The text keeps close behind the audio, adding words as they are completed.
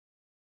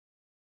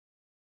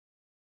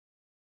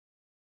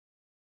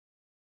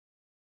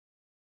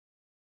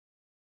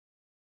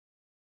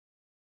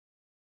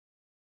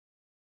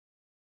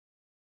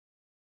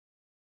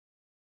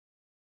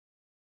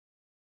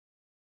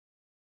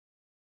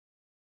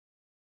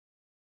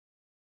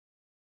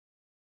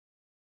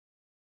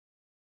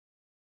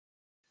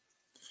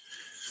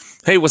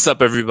Hey, what's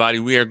up, everybody?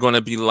 We are going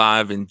to be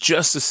live in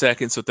just a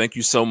second. So thank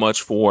you so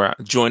much for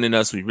joining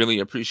us. We really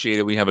appreciate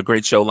it. We have a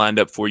great show lined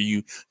up for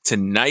you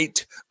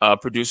tonight.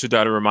 Producer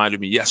Daughter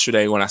reminded me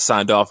yesterday when I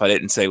signed off, I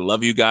didn't say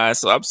love you guys.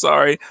 So I'm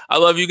sorry. I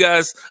love you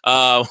guys.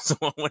 So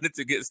I wanted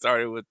to get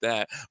started with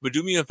that. But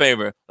do me a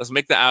favor. Let's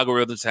make the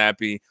algorithms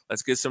happy.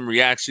 Let's get some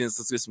reactions.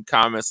 Let's get some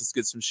comments. Let's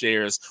get some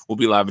shares. We'll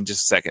be live in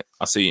just a second.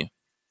 I'll see you.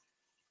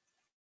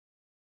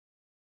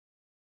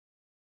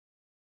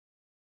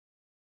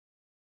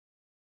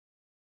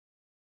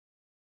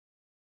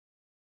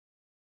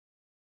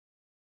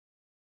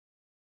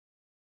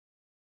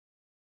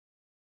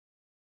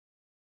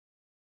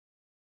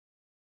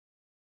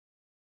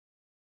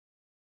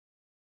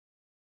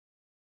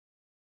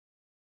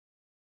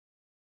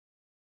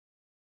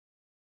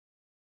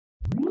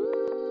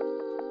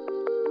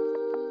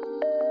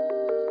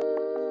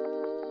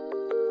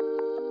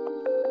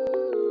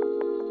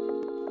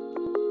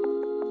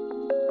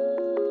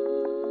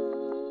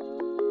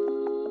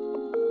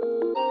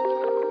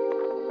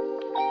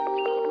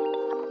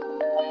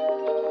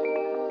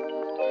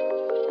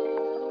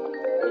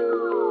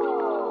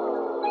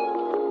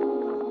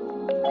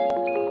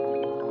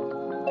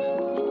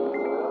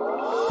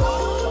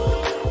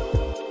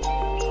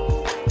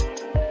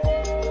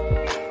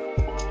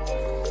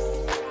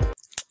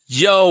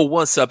 Yo,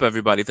 what's up,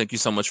 everybody? Thank you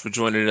so much for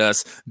joining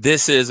us.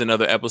 This is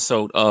another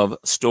episode of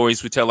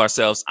Stories We Tell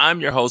Ourselves.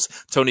 I'm your host,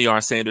 Tony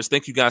R. Sanders.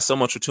 Thank you guys so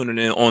much for tuning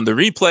in on the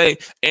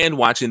replay and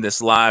watching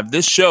this live.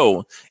 This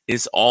show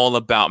is all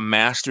about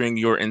mastering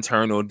your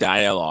internal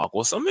dialogue.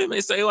 Well, some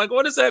may say, like,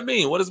 what does that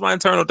mean? What is my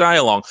internal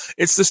dialogue?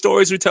 It's the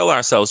stories we tell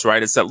ourselves,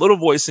 right? It's that little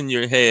voice in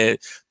your head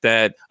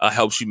that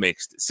helps you make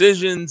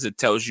decisions. It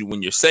tells you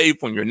when you're safe,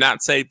 when you're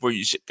not safe, where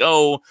you should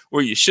go,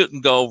 where you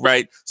shouldn't go,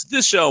 right? So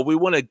this show, we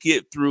want to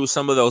get through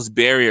some of those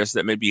barriers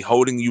that may be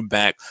holding you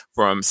back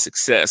from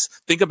success.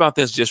 Think about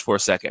this just for a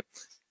second.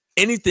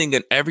 Anything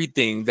and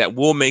everything that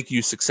will make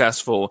you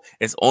successful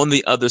is on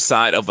the other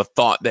side of a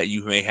thought that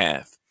you may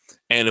have.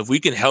 And if we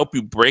can help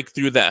you break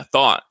through that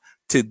thought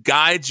to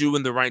guide you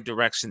in the right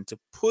direction, to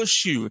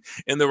push you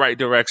in the right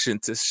direction,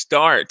 to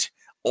start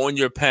on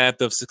your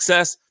path of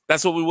success,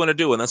 that's what we want to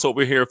do. And that's what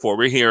we're here for.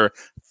 We're here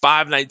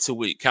 5 nights a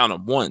week. Count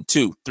them. 1,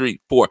 2,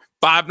 3, 4,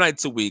 5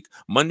 nights a week,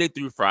 Monday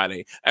through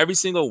Friday, every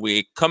single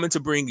week, coming to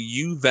bring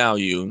you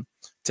value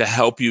to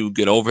help you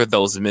get over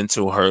those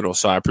mental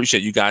hurdles. So I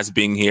appreciate you guys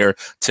being here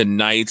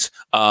tonight.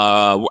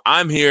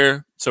 I'm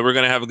here, so we're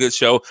going to have a good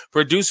show.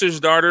 Producer's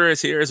daughter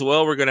is here as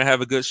well. We're going to have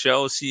a good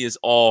show. She is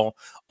all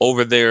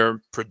over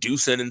there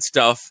producing and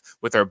stuff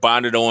with her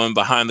bonnet on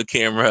behind the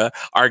camera.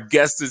 Our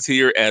guest is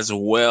here as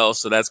well,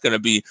 so that's going to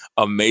be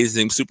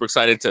amazing. Super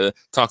excited to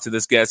talk to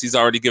this guest. He's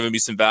already given me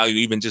some value,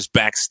 even just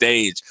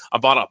backstage. I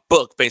bought a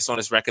book based on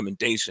his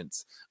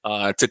recommendations.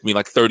 It took me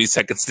like 30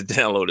 seconds to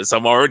download it, so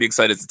I'm already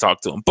excited to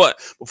talk to him. But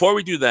before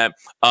we do that,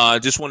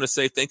 just want to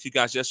say thank you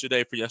guys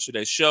yesterday for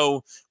yesterday's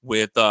show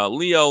with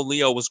Leo.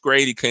 Leo was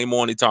great. He came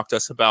on. He talked to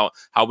us about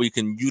how we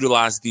can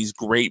utilize these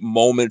great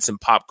moments in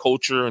pop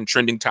culture and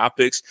trending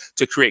topics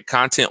to create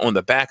content on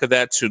the back of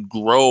that to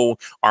grow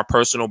our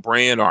personal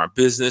brand, our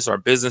business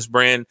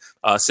brand.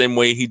 Same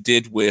way he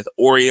did with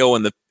Oreo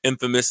and the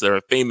infamous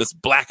or famous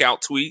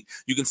blackout tweet.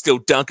 You can still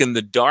dunk in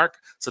the dark.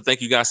 So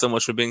thank you guys so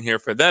much for being here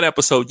for that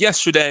episode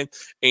yesterday.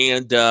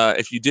 And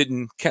if you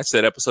didn't catch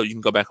that episode, you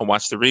can go back and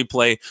watch the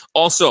replay.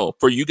 Also,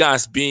 for you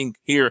guys being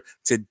here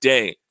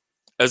today,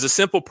 as a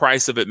simple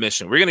price of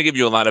admission, we're going to give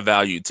you a lot of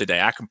value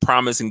today. I can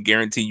promise and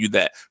guarantee you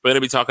that. We're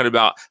going to be talking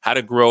about how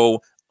to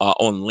grow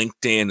on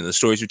LinkedIn and the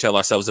stories we tell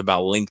ourselves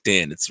about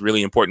LinkedIn. It's a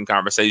really important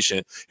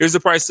conversation. Here's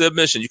the price of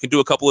admission. You can do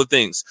a couple of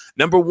things.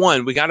 Number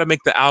one, we got to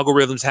make the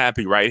algorithms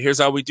happy, right? Here's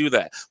how we do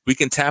that. We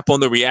can tap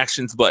on the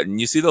reactions button.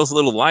 You see those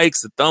little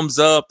likes, the thumbs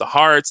up, the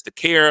hearts, the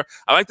care.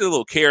 I like the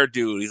little care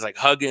dude. He's like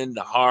hugging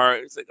the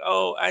heart. He's like,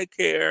 oh, I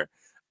care.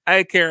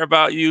 I care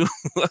about you.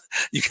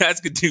 You guys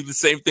could do the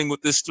same thing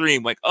with this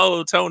stream. Like,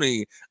 oh,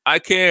 Tony, I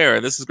care.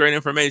 This is great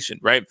information,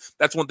 right?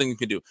 That's one thing you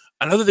can do.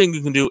 Another thing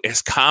you can do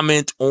is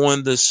comment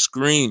on the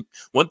screen.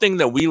 One thing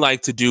that we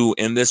like to do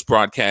in this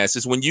broadcast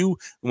is when you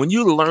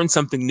learn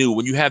something new,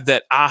 when you have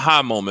that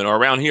aha moment, or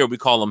around here we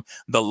call them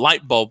the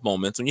light bulb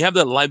moments. When you have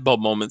the light bulb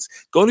moments,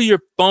 go to your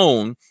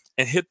phone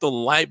and hit the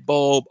light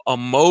bulb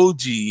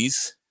emojis,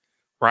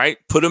 right?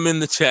 Put them in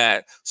the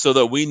chat so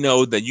that we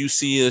know that you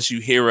see us, you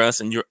hear us,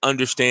 and you're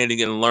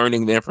understanding and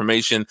learning the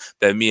information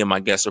that me and my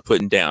guests are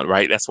putting down,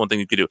 right? That's one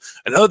thing you can do.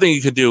 Another thing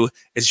you can do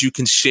is you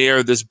can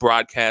share this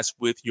broadcast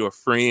with your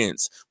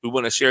friends. We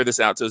want to share this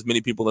out to as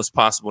many people as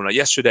possible. Now,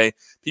 yesterday,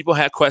 people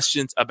had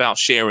questions about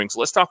sharing. So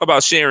let's talk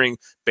about sharing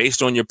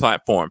based on your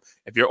platform.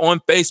 If you're on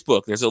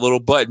Facebook, there's a little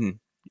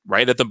button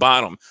right at the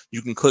bottom.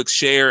 You can click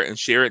share and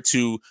share it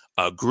to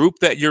a group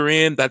that you're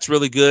in. That's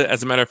really good.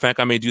 As a matter of fact,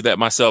 I may do that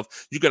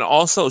myself. You can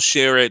also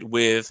share it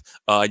with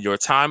your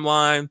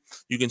timeline.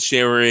 You can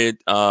share it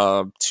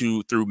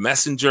through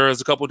Messenger.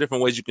 There's a couple of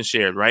different ways you can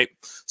share it, right?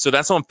 So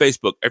that's on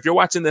Facebook. If you're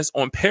watching this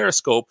on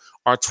Periscope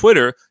or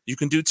Twitter, you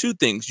can do two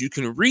things. You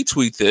can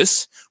retweet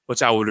this,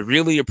 which I would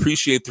really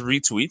appreciate the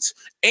retweets.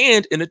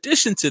 And in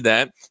addition to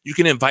that, you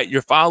can invite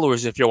your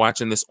followers if you're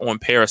watching this on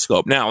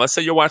Periscope. Now, let's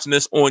say you're watching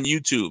this on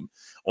YouTube.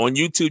 On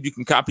YouTube, you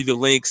can copy the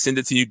link, send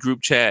it to your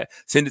group chat,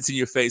 send it to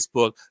your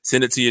Facebook,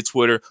 send it to your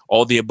Twitter,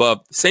 all the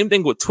above. Same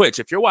thing with Twitch.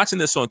 If you're watching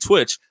this on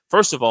Twitch,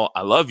 first of all,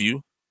 I love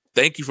you.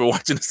 Thank you for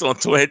watching this on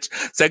Twitch.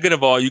 Second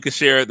of all, you can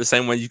share it the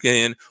same way you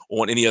can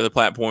on any other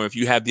platform. If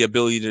you have the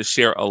ability to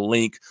share a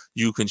link,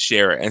 you can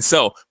share it. And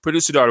so,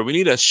 producer daughter, we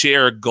need a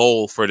share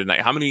goal for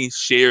tonight. How many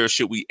shares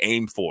should we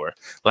aim for?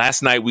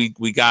 Last night, we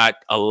got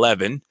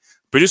 11.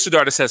 Producer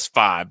daughter says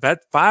 5.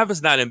 That 5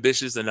 is not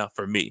ambitious enough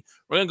for me.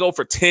 We're going to go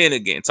for 10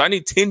 again. So I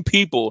need 10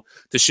 people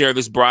to share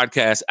this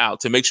broadcast out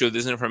to make sure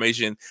this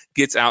information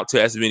gets out to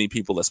as many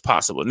people as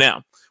possible.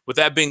 Now, with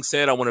that being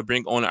said, I want to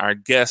bring on our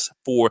guest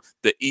for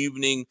the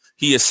evening.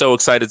 He is so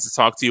excited to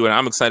talk to you, and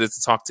I'm excited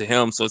to talk to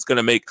him. So it's going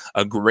to make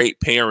a great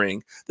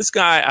pairing. This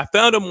guy, I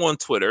found him on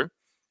Twitter.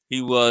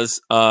 He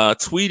was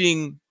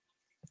tweeting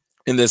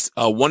in this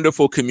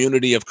wonderful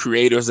community of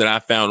creators that I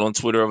found on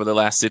Twitter over the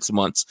last 6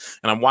 months.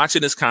 And I'm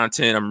watching his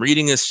content, I'm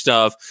reading his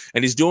stuff,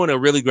 and he's doing a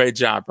really great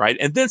job, right?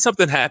 And then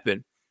something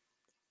happened.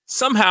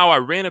 Somehow I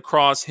ran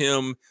across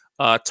him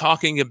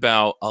talking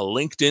about a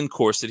LinkedIn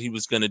course that he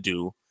was going to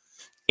do.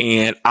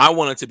 And I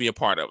wanted to be a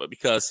part of it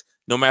because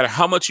no matter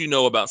how much you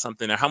know about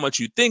something or how much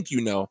you think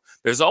you know,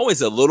 there's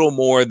always a little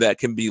more that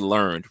can be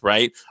learned,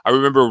 right? I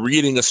remember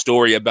reading a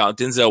story about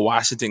Denzel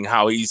Washington,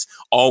 how he's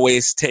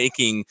always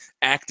taking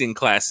acting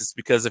classes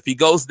because if he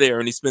goes there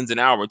and he spends an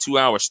hour, 2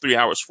 hours, 3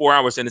 hours, 4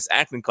 hours in his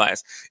acting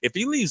class, if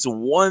he leaves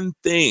one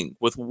thing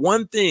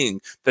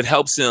that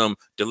helps him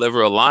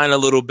deliver a line a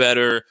little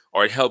better,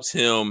 or it helps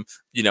him,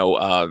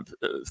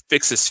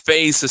 fix his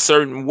face a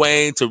certain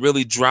way to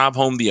really drive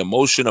home the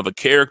emotion of a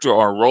character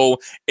or a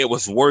role, it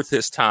was worth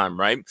his time,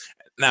 right?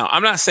 Now,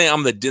 I'm not saying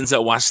I'm the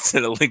Denzel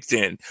Washington of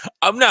LinkedIn.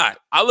 I'm not.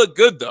 I look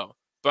good, though.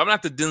 But I'm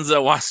not the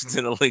Denzel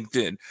Washington of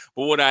LinkedIn.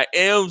 But what I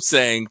am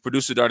saying,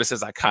 producer daughter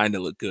says I kind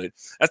of look good.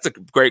 That's a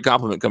great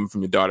compliment coming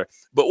from your daughter.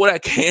 But what I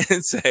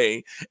can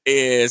say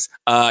is,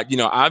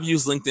 I've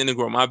used LinkedIn to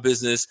grow my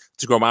business,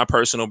 to grow my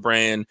personal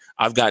brand.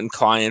 I've gotten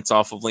clients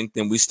off of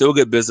LinkedIn. We still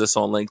get business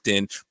on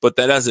LinkedIn, but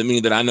that doesn't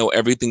mean that I know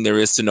everything there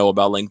is to know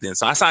about LinkedIn.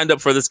 So I signed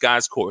up for this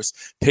guy's course,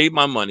 paid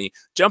my money,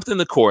 jumped in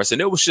the course, and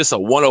it was just a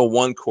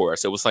 101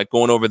 course. It was like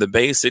going over the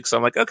basics.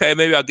 I'm like, okay,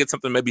 maybe I'll get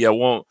something, maybe I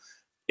won't.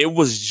 It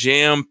was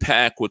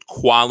jam-packed with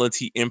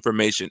quality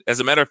information. As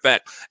a matter of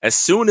fact, as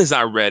soon as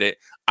I read it,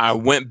 I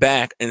went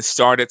back and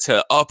started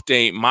to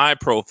update my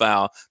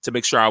profile to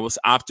make sure I was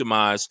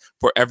optimized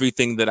for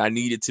everything that I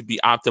needed to be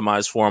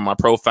optimized for on my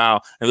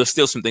profile. And there's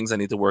still some things I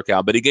need to work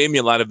out, but he gave me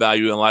a lot of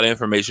value and a lot of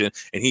information,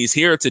 and he's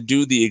here to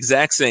do the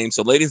exact same.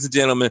 So ladies and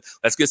gentlemen,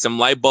 let's get some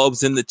light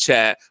bulbs in the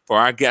chat for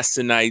our guest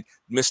tonight,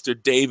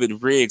 Mr.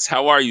 David Riggs.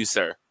 How are you,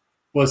 sir?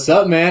 What's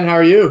up, man? How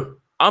are you?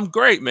 I'm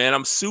great, man.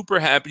 I'm super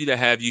happy to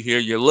have you here.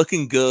 You're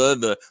looking good.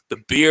 The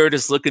beard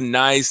is looking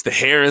nice. The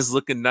hair is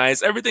looking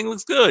nice. Everything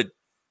looks good.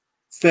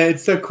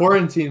 It's the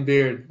quarantine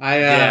beard.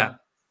 I'm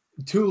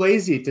too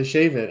lazy to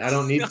shave it. I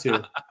don't need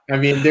to. I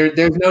mean,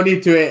 there's no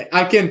need to it.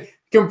 I can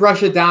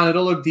brush it down.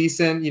 It'll look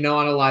decent,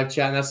 on a live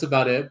chat, and that's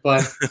about it.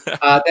 But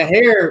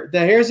the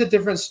hair is a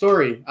different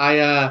story.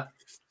 I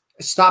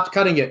stopped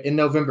cutting it in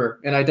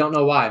November, and I don't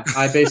know why.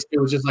 I basically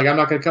was just like, I'm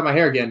not going to cut my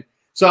hair again.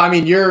 So I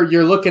mean,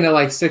 you're looking at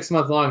like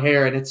 6-month long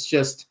hair, and it's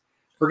just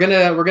we're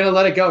gonna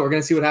let it go. We're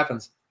gonna see what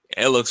happens.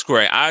 It looks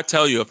great. I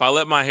tell you, if I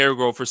let my hair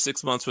grow for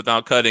 6 months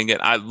without cutting it,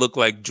 I look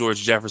like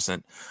George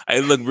Jefferson. I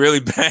look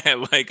really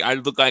bad. Like I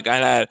look like I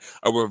had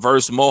a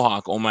reverse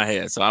mohawk on my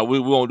head. So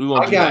we won't do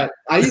that.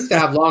 I used to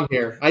have long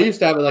hair. I used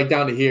to have it like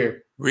down to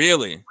here.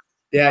 Really?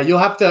 Yeah. You'll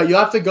have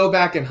to go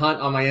back and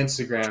hunt on my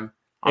Instagram.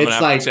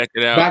 It's like check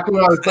it out. Back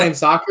when I was playing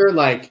soccer,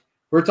 like.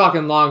 We're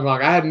talking long.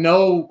 I had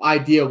no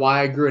idea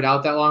why I grew it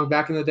out that long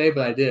back in the day,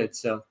 but I did.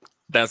 So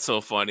that's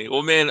so funny.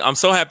 Well, man, I'm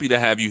so happy to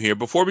have you here.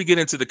 Before we get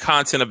into the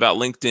content about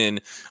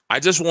LinkedIn,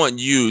 I just want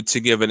you to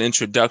give an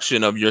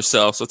introduction of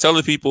yourself. So tell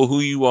the people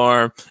who you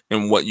are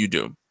and what you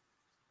do.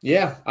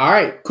 Yeah. All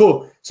right,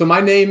 cool. So my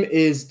name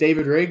is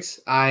David Riggs.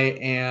 I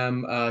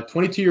am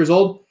 22 years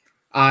old.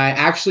 I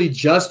actually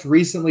just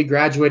recently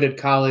graduated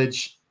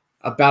college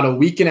about a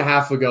week and a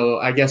half ago,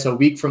 I guess a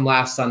week from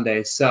last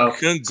Sunday. So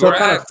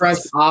kind of fresh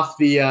off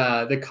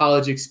the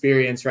college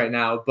experience right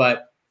now.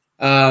 But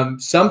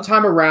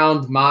sometime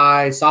around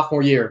my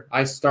sophomore year,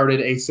 I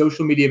started a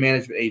social media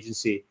management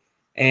agency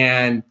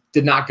and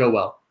did not go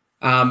well.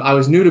 I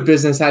was new to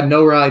business, had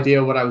no real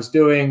idea what I was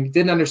doing,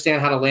 didn't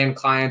understand how to land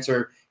clients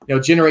or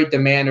generate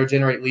demand or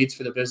generate leads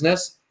for the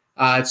business.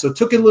 So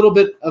took a little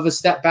bit of a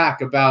step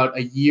back about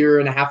a year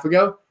and a half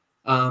ago.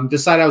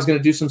 Decided I was going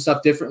to do some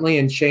stuff differently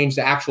and change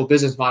the actual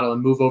business model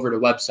and move over to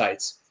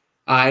websites.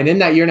 And in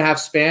that year and a half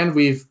span,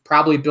 we've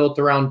probably built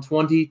around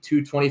 20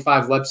 to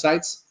 25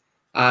 websites.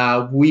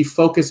 We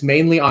focus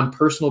mainly on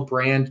personal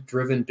brand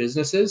driven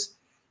businesses,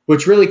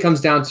 which really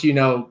comes down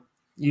to,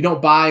 you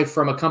don't buy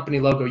from a company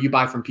logo, you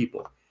buy from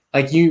people.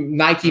 Like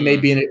Nike may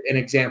be an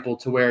example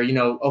to where,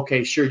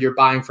 okay, sure, you're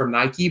buying from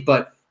Nike,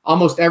 but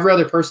almost every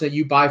other person that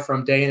you buy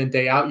from day in and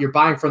day out, you're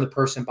buying from the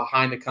person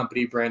behind the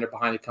company brand or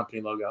behind the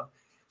company logo.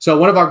 So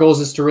one of our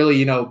goals is to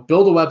really,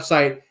 build a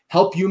website,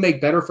 help you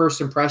make better first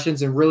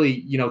impressions and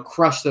really,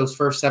 crush those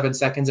first 7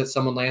 seconds that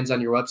someone lands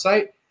on your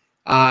website.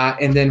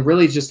 And then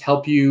really just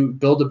help you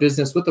build a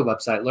business with the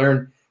website,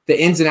 learn the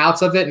ins and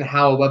outs of it and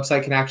how a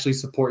website can actually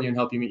support you and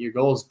help you meet your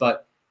goals.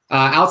 But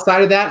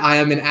outside of that, I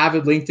am an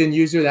avid LinkedIn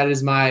user. That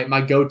is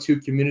my go-to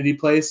community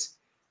place.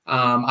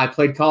 I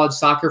played college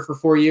soccer for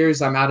 4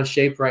 years. I'm out of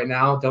shape right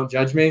now. Don't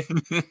judge me.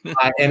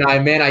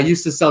 I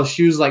used to sell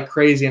shoes like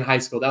crazy in high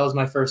school. That was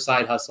my first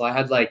side hustle. I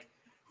had like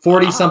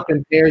 40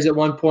 something pairs at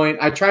one point.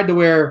 I tried to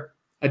wear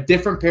a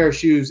different pair of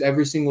shoes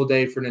every single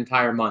day for an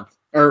entire month,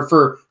 or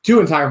for 2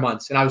 entire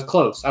months. And I was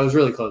close. I was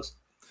really close.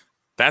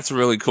 That's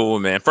really cool,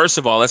 man. First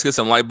of all, let's get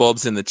some light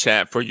bulbs in the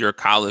chat for your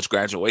college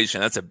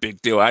graduation. That's a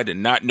big deal. I did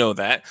not know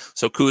that.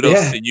 So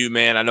kudos to you,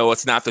 man. I know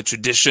it's not the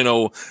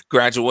traditional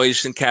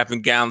graduation cap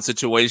and gown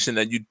situation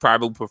that you'd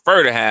probably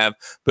prefer to have,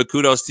 but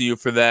kudos to you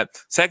for that.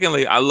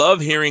 Secondly, I love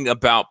hearing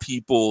about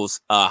people's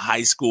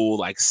high school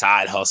like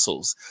side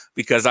hustles,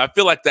 because I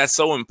feel like that's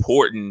so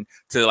important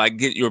to like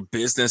get your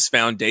business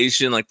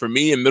foundation. Like for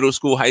me in middle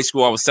school, high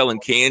school, I was selling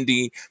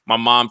candy. My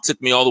mom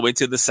took me all the way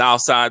to the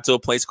South Side to a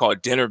place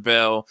called Dinner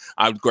Bell.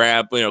 I would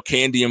grab,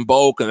 candy in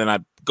bulk, and then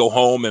I'd go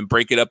home and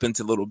break it up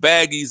into little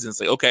baggies and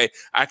say, okay,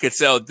 I could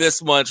sell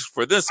this much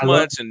for this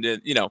much. And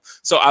then,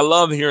 so I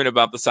love hearing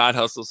about the side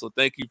hustle. So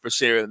thank you for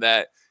sharing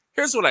that.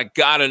 Here's what I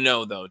gotta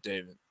know though,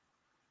 David.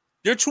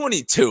 You're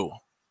 22.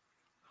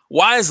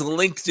 Why is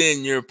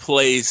LinkedIn your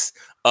place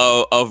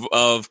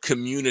of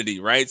community,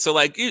 right? So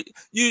like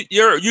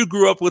you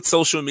grew up with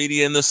social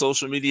media in the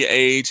social media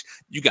age.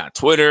 You got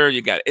Twitter,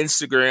 you got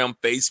Instagram,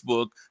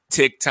 Facebook,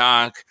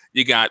 TikTok,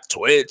 you got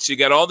Twitch, you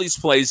got all these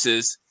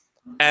places.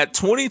 At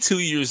 22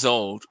 years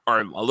old, or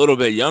a little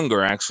bit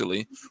younger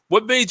actually,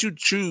 what made you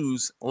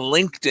choose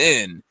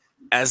LinkedIn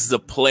as the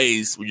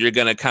place where you're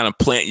going to kind of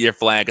plant your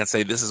flag and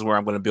say, this is where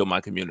I'm going to build my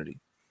community?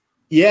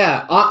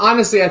 Yeah,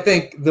 honestly, I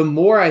think the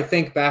more I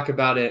think back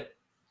about it,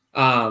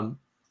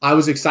 I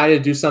was excited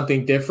to do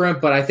something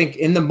different. But I think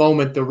in the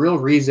moment, the real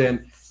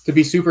reason, to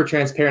be super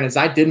transparent, is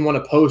I didn't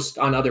want to post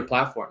on other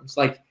platforms.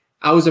 Like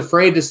I was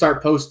afraid to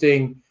start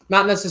posting,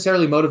 not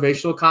necessarily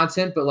motivational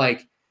content, but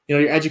like,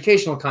 your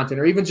educational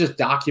content, or even just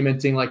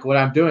documenting like what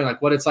I'm doing,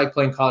 like what it's like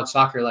playing college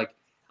soccer. Like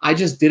I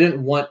just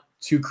didn't want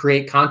to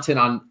create content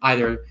on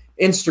either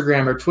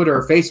Instagram or Twitter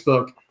or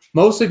Facebook,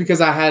 mostly because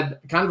I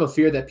had kind of a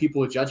fear that people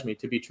would judge me,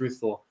 to be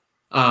truthful.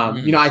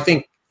 I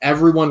think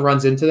everyone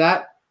runs into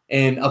that,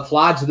 and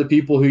applaud to the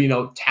people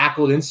who,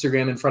 tackled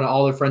Instagram in front of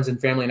all their friends and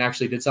family and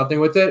actually did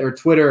something with it, or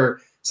Twitter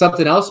or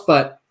something else.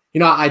 But,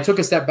 I took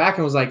a step back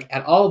and was like,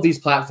 at all of these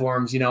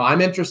platforms,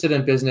 I'm interested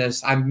in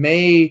business. I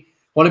may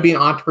want to be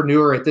an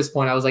entrepreneur at this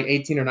point. I was like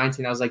 18 or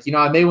 19. I was like,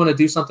 I may want to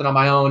do something on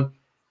my own.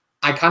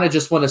 I kind of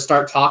just want to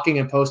start talking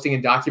and posting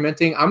and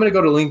documenting. I'm going to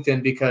go to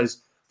LinkedIn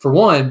because, for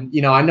one,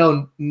 I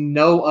know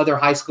no other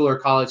high school or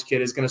college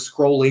kid is going to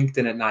scroll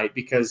LinkedIn at night,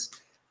 because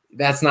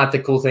that's not the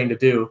cool thing to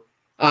do.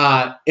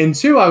 And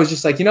two, I was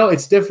just like,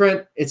 it's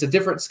different. It's a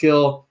different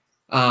skill.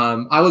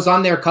 I was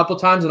on there a couple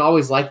times and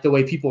always liked the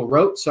way people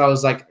wrote. So I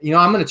was like,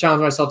 I'm going to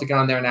challenge myself to get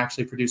on there and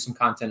actually produce some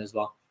content as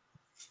well.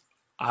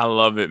 I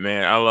love it,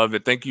 man. I love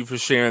it. Thank you for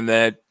sharing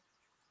that.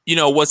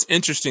 What's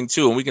interesting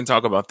too, and we can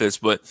talk about this,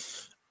 but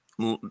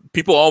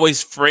people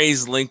always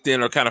phrase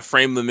LinkedIn or kind of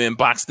frame them in,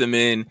 box them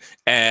in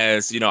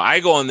as, I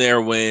go on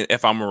there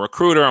if I'm a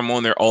recruiter, I'm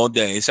on there all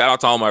day. Shout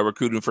out to all my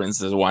recruiting friends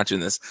that are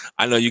watching this.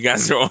 I know you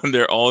guys are on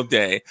there all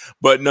day.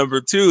 But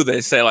number two, they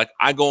say like,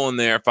 I go on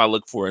there if I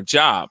look for a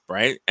job,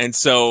 right? And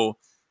so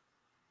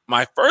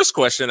my first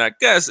question, I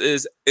guess,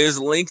 is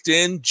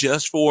LinkedIn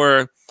just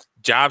for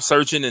job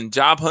searching and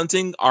job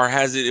hunting, or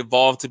has it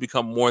evolved to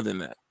become more than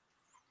that?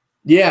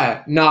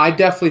 Yeah, no, I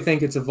definitely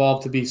think it's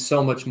evolved to be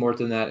so much more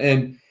than that.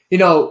 And,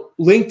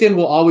 LinkedIn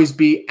will always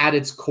be at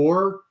its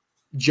core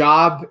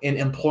job and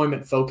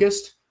employment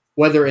focused,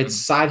 whether it's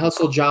side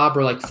hustle job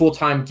or like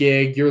full-time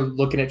gig, you're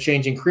looking at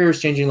changing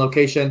careers, changing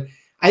location.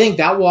 I think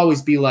that will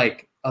always be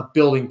like a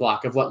building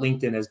block of what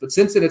LinkedIn is. But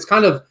since it's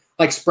kind of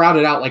like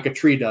sprouted out like a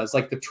tree does,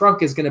 like the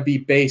trunk is going to be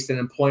based in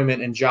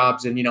employment and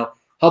jobs and,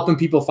 helping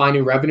people find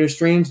new revenue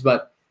streams.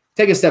 But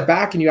take a step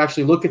back and you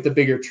actually look at the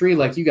bigger tree,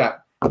 like you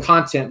got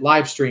content,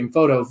 live stream,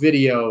 photo,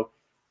 video,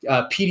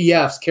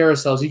 PDFs,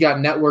 carousels, you got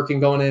networking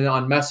going in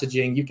on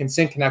messaging. You can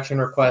send connection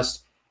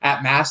requests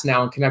at mass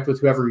now and connect with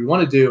whoever you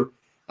want to do.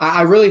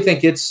 I really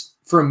think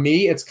for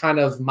me, it's kind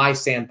of my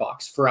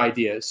sandbox for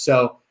ideas.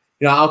 So,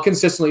 I'll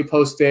consistently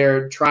post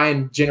there, try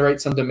and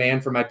generate some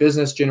demand for my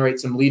business, generate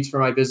some leads for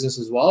my business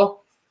as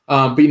well.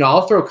 But,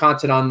 I'll throw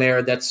content on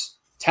there that's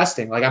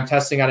testing. Like I'm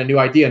testing out a new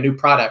idea, a new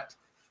product.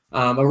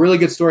 A really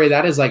good story of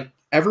that is like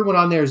everyone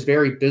on there is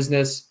very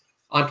business,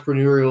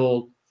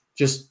 entrepreneurial,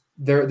 just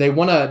they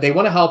want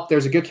to help.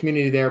 There's a good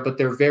community there, but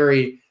they're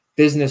very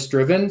business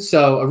driven.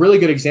 So a really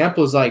good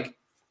example is like,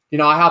 you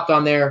know, I hopped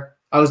on there.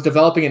 I was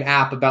developing an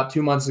app about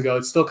 2 months ago.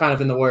 It's still kind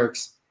of in the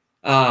works.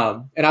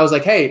 And I was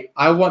like, hey,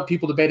 I want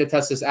people to beta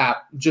test this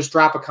app. Just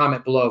drop a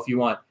comment below if you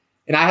want.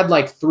 And I had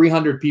like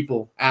 300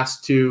 people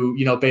asked to,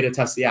 you know, beta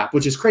test the app,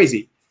 which is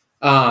crazy.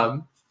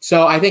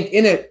 So I think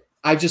in it,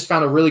 I've just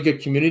found a really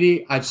good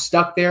community. I've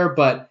stuck there,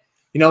 but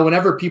you know,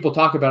 whenever people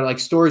talk about it, like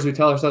stories we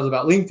tell ourselves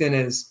about LinkedIn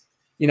is,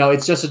 you know,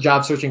 it's just a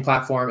job searching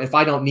platform. If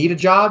I don't need a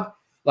job,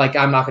 like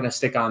I'm not going to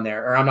stick on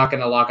there, or I'm not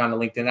going to log on to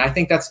LinkedIn. And I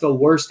think that's the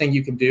worst thing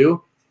you can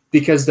do,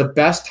 because the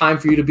best time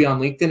for you to be on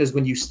LinkedIn is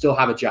when you still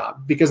have a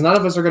job, because none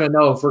of us are going to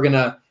know if we're going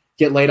to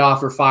get laid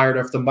off or fired,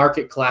 or if the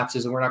market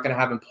collapses and we're not going to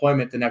have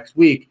employment the next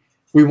week.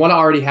 We want to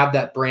already have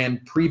that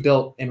brand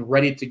pre-built and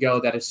ready to go,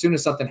 that as soon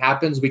as something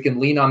happens, we can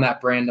lean on that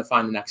brand to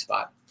find the next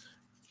spot.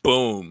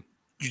 Boom.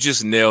 You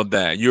just nailed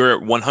that. You're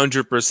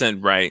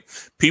 100% right.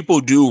 People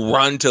do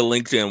run to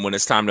LinkedIn when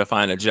it's time to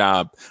find a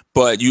job,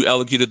 but you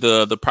elocuted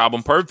the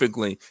problem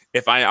perfectly.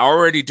 If I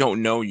already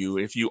don't know you,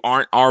 if you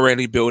aren't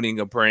already building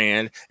a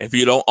brand, if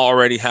you don't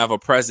already have a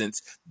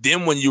presence,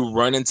 then when you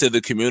run into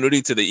the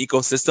community, to the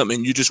ecosystem,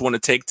 and you just want to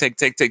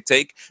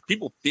take,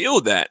 people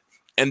feel that.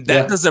 And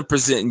that doesn't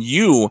present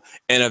you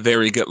in a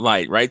very good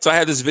light, right? So I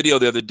had this video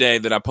the other day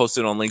that I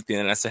posted on LinkedIn,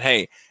 and I said,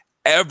 hey,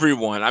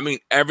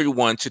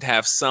 everyone should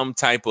have some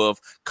type of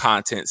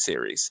content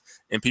series.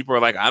 And people are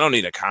like, I don't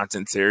need a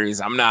content series.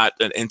 I'm not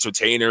an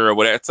entertainer or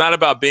whatever. It's not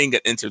about being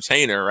an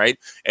entertainer, right?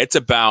 It's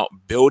about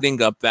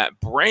building up that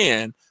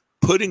brand,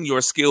 putting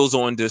your skills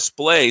on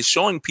display,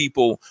 showing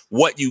people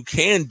what you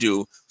can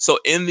do. So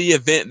in the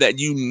event that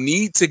you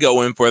need to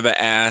go in for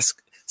the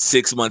ask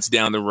 6 months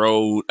down the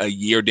road, a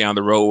year down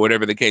the road,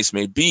 whatever the case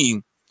may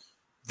be,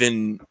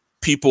 then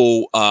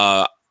people,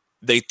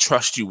 they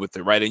trust you with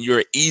it, right? And you're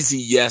an easy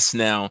yes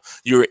now.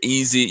 You're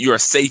a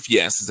safe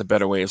yes is a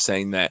better way of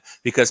saying that,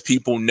 because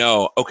people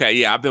know, okay,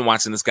 yeah, I've been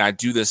watching this guy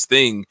do this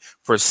thing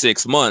for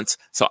 6 months.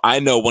 So I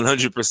know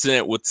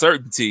 100% with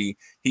certainty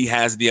he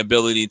has the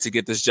ability to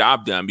get this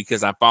job done,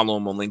 because I follow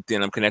him on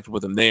LinkedIn. I'm connected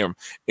with him there,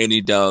 and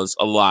he does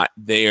a lot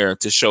there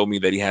to show me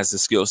that he has the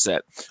skill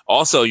set.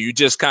 Also, you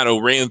just kind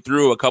of ran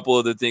through a couple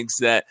of the things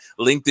that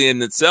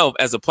LinkedIn itself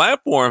as a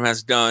platform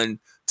has done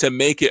to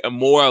make it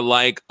more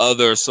like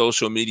other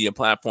social media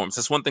platforms.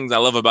 That's one thing I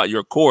love about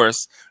your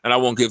course, and I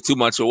won't give too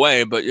much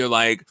away, but you're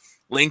like,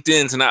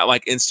 LinkedIn's not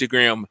like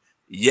Instagram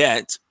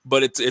yet,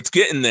 but it's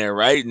getting there,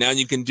 right? Now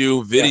you can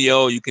do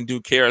video, you can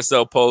do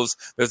carousel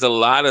posts. There's a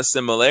lot of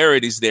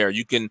similarities there.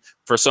 You can,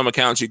 for some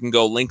accounts, you can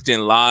go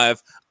LinkedIn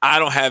Live. I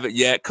don't have it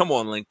yet. Come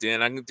on,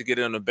 LinkedIn. I need to get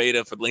it on a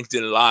beta for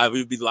LinkedIn Live.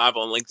 We'd be live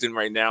on LinkedIn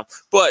right now.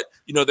 But,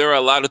 you know, there are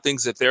a lot of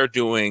things that they're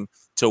doing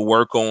to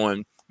work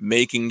on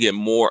making it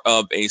more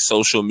of a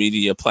social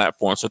media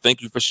platform. So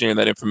thank you for sharing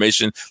that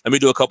information. Let me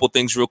do a couple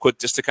things real quick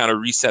just to kind of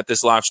reset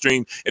this live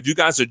stream. If you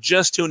guys are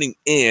just tuning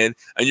in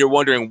and you're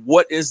wondering,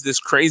 what is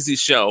this crazy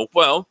show?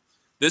 Well,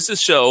 this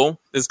show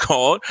is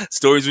called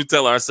Stories We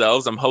Tell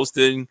Ourselves. I'm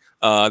hosting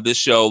this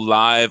show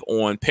live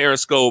on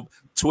Periscope,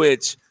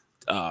 Twitch,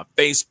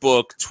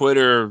 Facebook,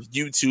 Twitter,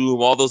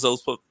 YouTube,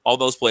 all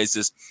those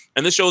places.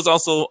 And this show is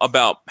also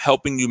about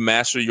helping you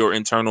master your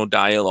internal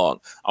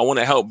dialogue. I want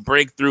to help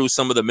break through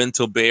some of the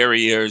mental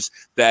barriers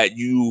that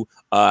you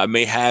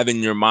may have in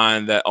your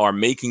mind that are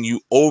making you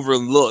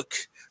overlook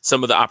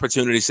some of the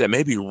opportunities that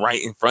may be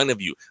right in front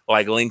of you,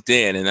 like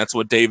LinkedIn. And that's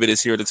what David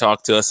is here to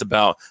talk to us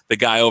about. The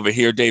guy over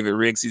here, David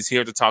Riggs, he's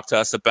here to talk to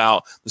us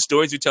about the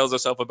stories we tell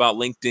ourselves about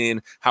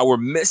LinkedIn, how we're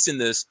missing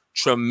this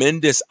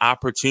tremendous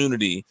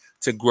opportunity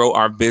to grow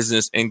our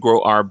business and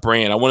grow our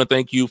brand. I want to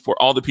thank you for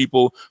all the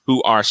people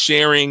who are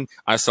sharing.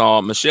 I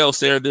saw Michelle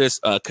share this.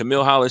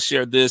 Camille Hollis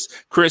shared this.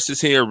 Chris is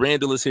here.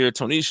 Randall is here.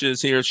 Tonisha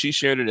is here. She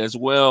shared it as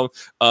well.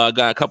 Got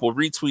a couple of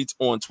retweets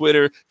on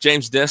Twitter.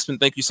 James Desmond,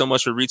 thank you so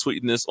much for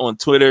retweeting this on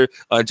Twitter.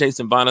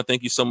 Jason Bonner,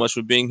 thank you so much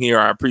for being here.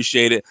 I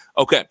appreciate it.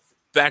 Okay,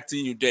 back to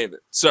you,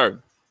 David.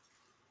 Sir,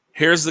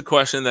 here's the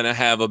question that I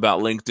have about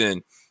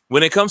LinkedIn.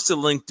 When it comes to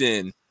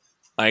LinkedIn,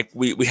 like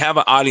we have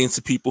an audience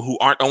of people who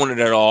aren't owning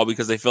it at all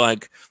because they feel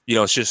like, you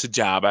know, it's just a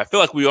job. I feel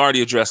like we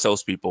already addressed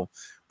those people.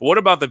 But what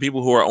about the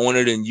people who are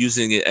owning it and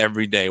using it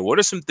every day? What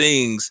are some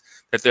things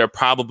that they're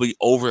probably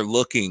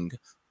overlooking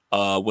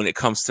when it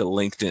comes to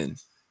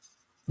LinkedIn?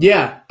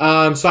 Yeah.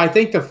 So I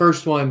think the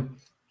first one,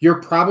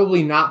 you're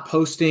probably not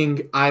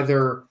posting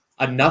either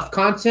enough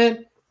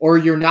content or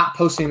you're not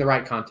posting the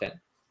right content.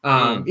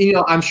 You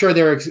know, I'm sure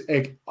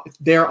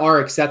there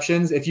are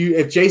exceptions.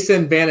 If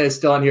Jason Vanna is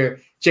still on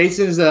here,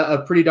 Jason is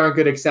a pretty darn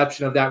good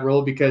exception of that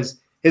rule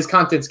because his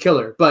content's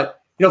killer.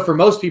 But, you know, for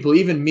most people,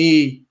 even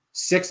me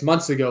 6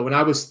 months ago, when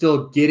I was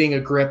still getting a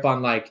grip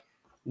on like,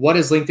 what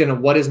is LinkedIn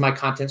and what is my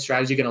content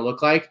strategy going to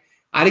look like,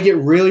 I had to get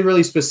really,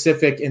 really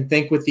specific and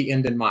think with the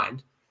end in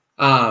mind.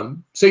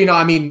 So, you know,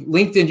 I mean,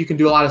 LinkedIn, you can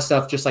do a lot of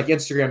stuff just like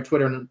Instagram,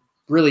 Twitter, and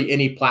really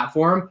any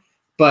platform.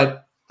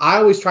 But I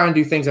always try and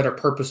do things that are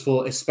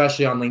purposeful,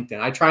 especially on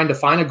LinkedIn. I try and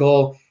define a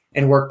goal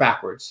and work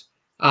backwards.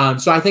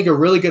 So I think a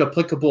really good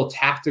applicable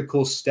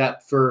tactical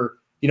step for,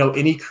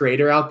 any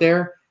creator out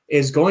there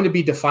is going to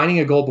be defining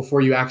a goal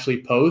before you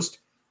actually post,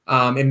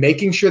 and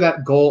making sure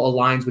that goal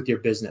aligns with your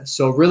business.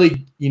 So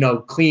really,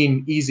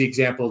 clean, easy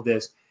example of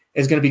this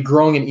is going to be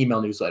growing an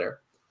email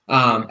newsletter.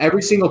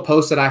 Every single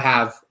post that I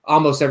have,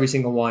 almost every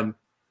single one,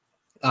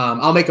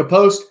 I'll make a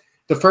post.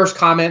 The first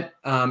comment,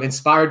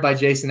 inspired by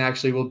Jason,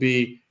 actually will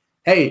be,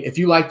 hey, if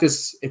you like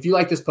this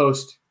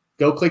post,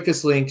 go click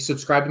this link,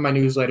 subscribe to my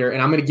newsletter,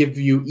 and I'm going to give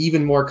you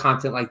even more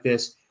content like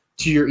this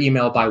to your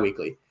email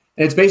biweekly.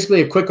 And it's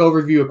basically a quick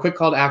overview, a quick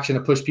call to action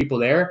to push people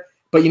there.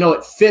 But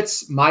it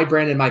fits my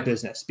brand and my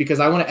business because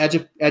I want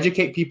to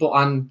educate people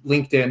on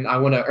LinkedIn.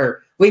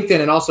 LinkedIn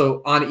and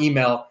also on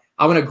email.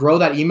 I want to grow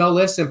that email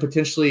list and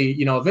potentially,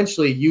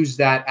 eventually use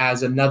that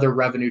as another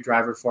revenue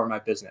driver for my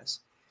business.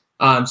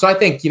 So I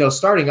think,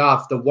 starting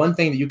off, the one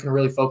thing that you can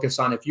really focus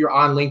on if you're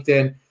on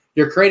LinkedIn,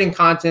 you're creating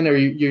content, or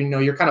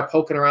you're kind of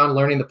poking around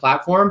learning the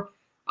platform,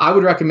 I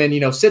would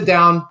recommend, sit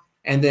down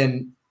and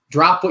then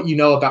drop what you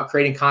know about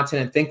creating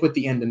content and think with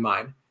the end in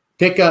mind.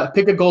 Pick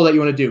a goal that you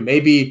want to do.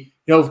 Maybe,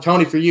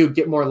 Tony, for you,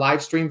 get more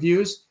live stream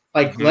views.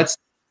 Let's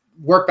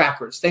work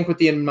backwards. Think with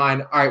the end in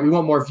mind. All right, we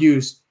want more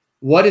views.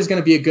 What is going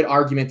to be a good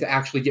argument to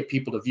actually get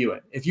people to view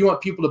it? If you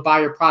want people to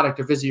buy your product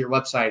or visit your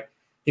website,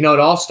 it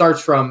all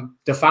starts from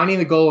defining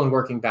the goal and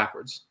working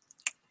backwards.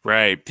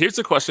 Right. Here's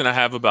a question I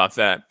have about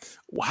that.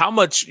 How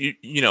much, we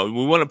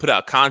want to put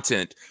out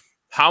content.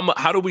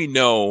 How do we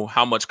know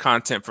how much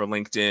content for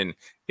LinkedIn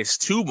is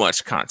too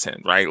much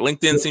content, right?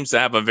 LinkedIn seems to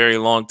have a very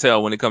long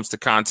tail when it comes to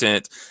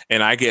content.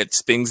 And I get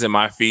things in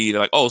my feed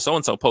like, oh,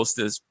 so-and-so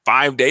posted this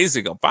 5 days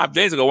ago. 5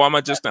 days ago. Why am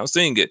I just now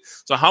seeing it?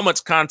 So how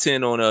much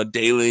content on a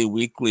daily,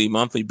 weekly,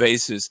 monthly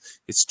basis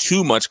is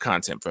too much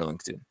content for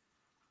LinkedIn?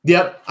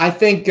 Yep. I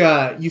think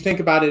you think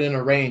about it in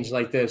a range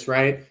like this,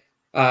 right?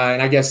 And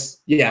I guess,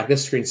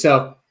 this screen.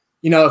 So,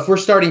 if we're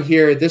starting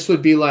here, this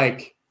would be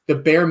like the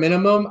bare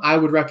minimum. I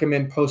would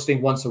recommend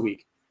posting once a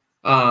week.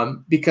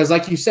 Because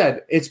like you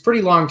said, it's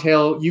pretty long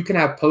tail. You can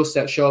have posts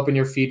that show up in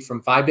your feed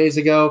from 5 days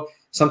ago,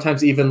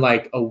 sometimes even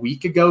like a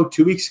week ago,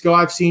 2 weeks ago,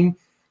 I've seen.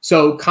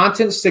 So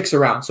content sticks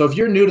around. So if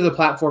you're new to the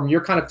platform,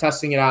 you're kind of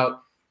testing it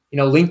out.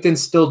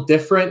 LinkedIn's still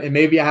different, and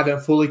maybe I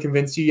haven't fully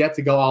convinced you yet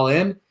to go all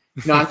in.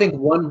 I think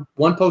one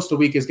post a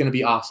week is going to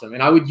be awesome.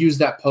 And I would use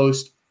that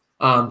post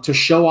to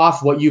show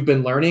off what you've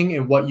been learning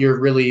and what you're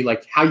really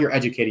how you're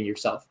educating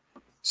yourself.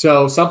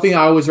 So something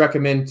I always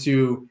recommend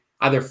to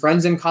either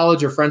friends in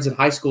college or friends in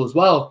high school as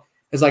well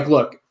is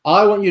look, all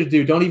I want you to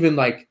do, don't even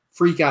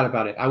freak out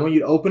about it. I want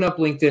you to open up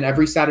LinkedIn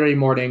every Saturday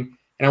morning,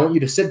 and I want you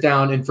to sit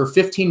down, and for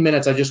 15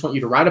 minutes, I just want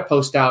you to write a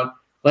post out,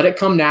 let it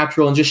come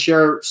natural, and just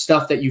share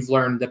stuff that you've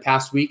learned the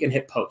past week and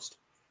hit post.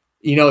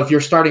 If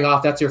you're starting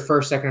off, that's your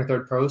first, second, or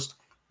third post.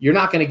 You're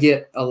not going to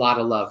get a lot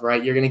of love,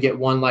 right? You're going to get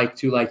 1 like,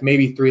 2 like,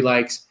 maybe 3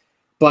 likes.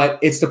 But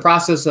it's the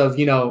process of,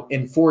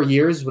 in 4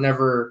 years,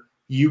 whenever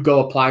you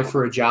go apply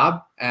for a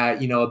job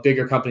at, a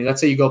bigger company,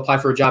 let's say you go apply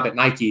for a job at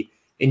Nike,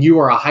 and you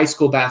are a high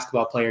school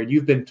basketball player, and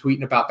you've been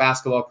tweeting about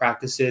basketball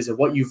practices and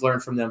what you've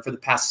learned from them for the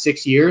past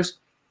 6 years,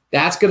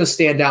 that's going to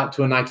stand out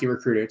to a Nike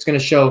recruiter. It's going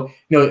to show,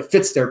 it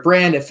fits their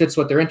brand, it fits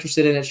what they're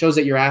interested in, it shows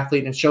that you're an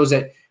athlete, and it shows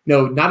that,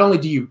 not only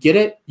do you get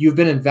it, you've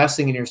been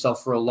investing in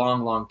yourself for a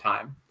long, long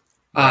time.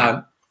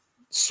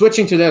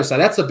 Switching to the other side,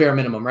 that's the bare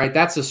minimum, right?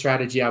 That's the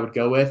strategy I would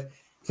go with.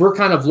 If we're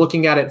kind of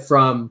looking at it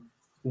from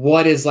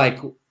what is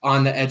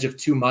on the edge of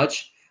too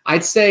much,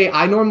 I'd say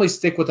I normally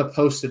stick with a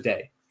post a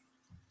day.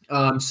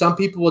 Some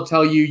people will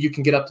tell you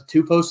can get up to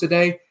 2 posts a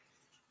day.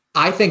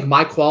 I think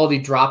my quality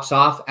drops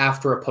off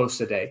after a post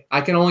a day.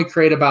 I can only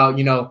create about,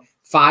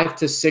 5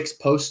 to 6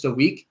 posts a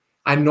week.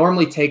 I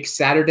normally take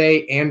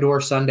Saturday and or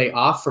Sunday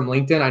off from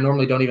LinkedIn. I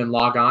normally don't even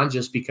log on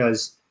just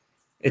because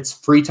it's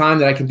free time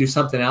that I can do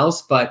something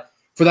else. But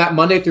for that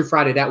Monday through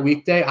Friday, that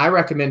weekday, I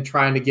recommend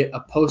trying to get a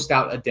post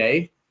out a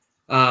day.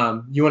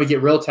 You want to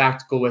get real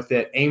tactical with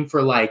it. Aim for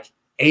 8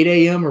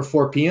 a.m. or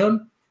 4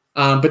 p.m.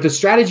 But the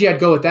strategy I'd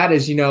go with that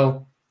is,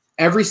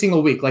 every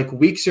single week,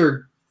 weeks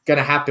are going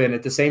to happen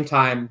at the same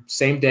time,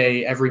 same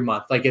day, every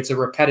month. It's a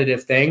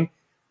repetitive thing.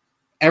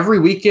 Every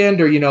weekend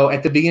or,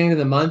 at the beginning of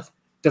the month,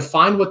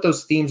 define what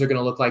those themes are going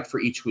to look like for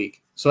each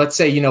week. So let's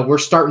say, we're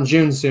starting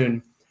June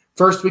soon.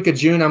 First week of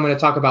June, I'm going to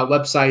talk about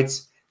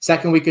websites.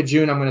 Second week of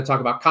June, I'm going to talk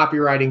about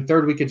copywriting.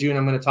 Third week of June,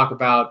 I'm going to talk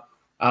about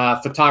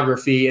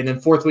photography. And then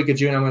fourth week of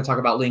June, I'm going to talk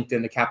about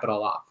LinkedIn to cap it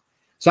all off.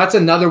 So that's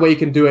another way you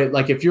can do it.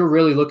 If you're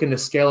really looking to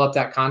scale up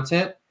that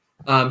content,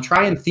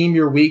 try and theme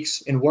your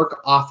weeks and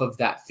work off of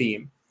that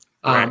theme.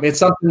 Right. It's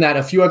something that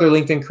a few other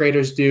LinkedIn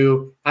creators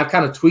do. I've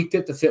kind of tweaked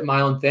it to fit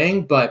my own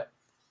thing, but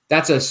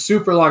that's a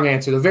super long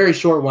answer. The very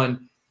short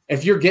one,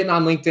 if you're getting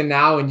on LinkedIn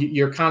now and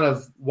you're kind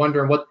of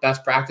wondering what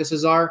best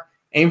practices are,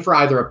 aim for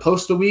either a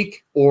post a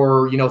week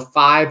or,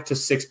 5 to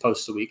 6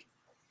 posts a week.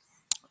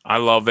 I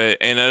love it.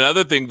 And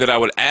another thing that I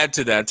would add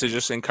to that to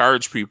just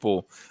encourage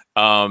people,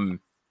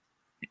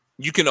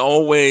 you can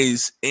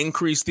always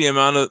increase the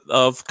amount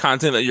of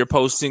content that you're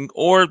posting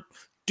or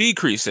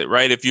decrease it,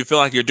 right? If you feel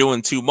like you're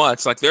doing too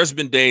much, like there's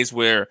been days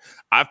where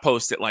I've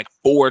posted like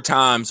 4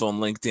 times on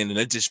LinkedIn and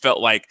it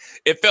felt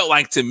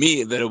like to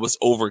me that it was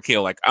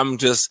overkill. Like I'm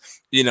just,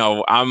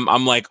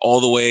 I'm like all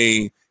the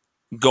way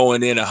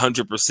going in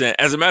 100%.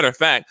 As a matter of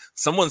fact,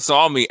 someone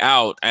saw me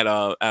out at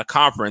a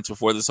conference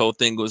before this whole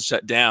thing was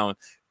shut down.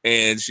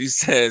 And she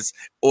says,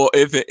 well,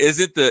 if it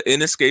isn't the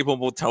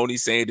inescapable Tony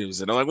Sanders.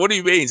 And I'm like, what do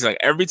you mean? She's like,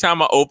 every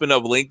time I open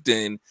up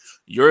LinkedIn,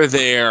 you're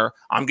there.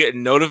 I'm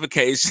getting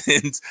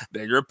notifications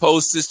that your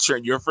post is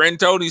your friend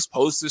Tony's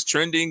post is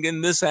trending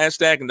in this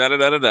hashtag and da da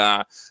da da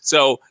da.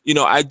 So,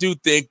 I do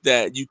think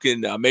that you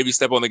can maybe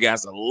step on the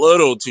gas a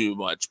little too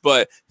much,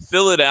 but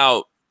fill it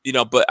out.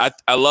 But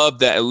I love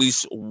that at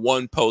least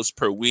one post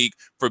per week.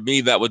 For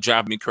me, that would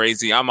drive me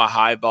crazy. I'm a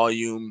high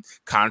volume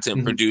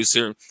content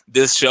producer.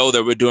 This show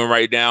that we're doing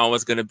right now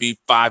is going to be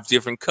 5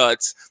 different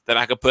cuts that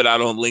I could put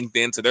out on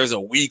LinkedIn. So there's a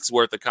week's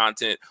worth of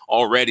content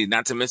already,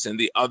 not to mention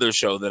the other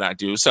show that I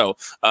do. So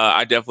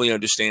I definitely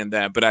understand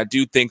that. But I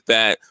do think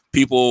that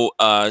people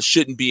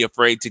shouldn't be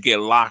afraid to get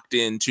locked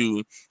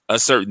into a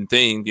certain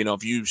thing.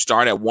 If you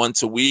start at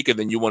once a week and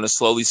then you want to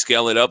slowly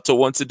scale it up to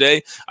once a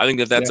day, I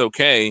think that's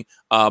okay.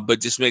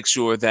 But just make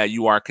sure that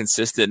you are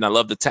consistent. And I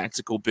love the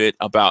tactical bit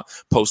about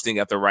posting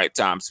at the right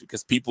times,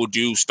 because people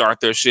do start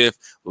their shift,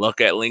 look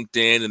at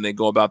LinkedIn, and they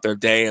go about their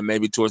day, and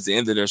maybe towards the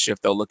end of their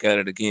shift, they'll look at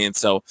it again.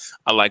 So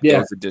I like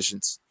those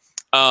additions.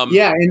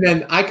 And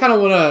then I kind of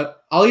want to,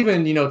 I'll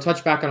even,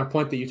 touch back on a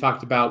point that you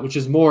talked about, which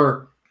is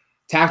more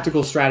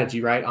tactical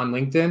strategy, right? On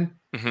LinkedIn.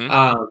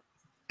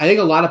 I think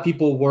a lot of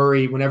people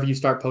worry whenever you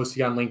start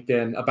posting on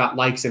LinkedIn about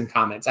likes and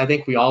comments. I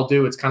think we all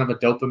do. It's kind of a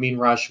dopamine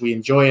rush. We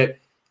enjoy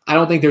it. I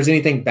don't think there's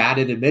anything bad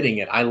in admitting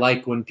it. I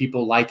like when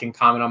people like and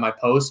comment on my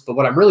posts, but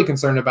what I'm really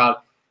concerned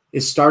about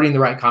is starting the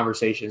right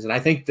conversations. And I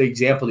think the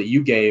example that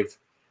you gave,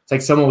 it's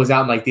like someone was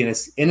out in like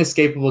the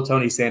inescapable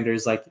Tony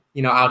Sanders, like,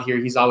 out here,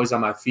 he's always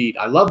on my feed.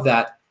 I love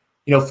that,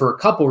 for a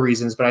couple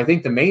reasons, but I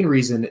think the main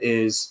reason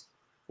is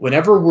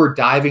whenever we're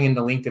diving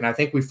into LinkedIn, I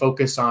think we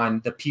focus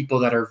on the people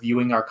that are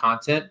viewing our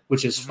content,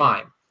 which is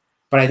fine.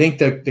 But I think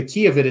the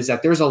key of it is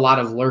that there's a lot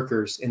of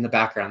lurkers in the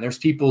background. There's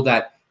people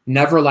that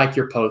never like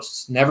your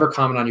posts, never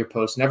comment on your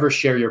posts, never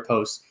share your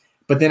posts.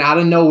 But then out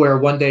of nowhere,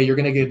 one day you're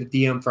going to get a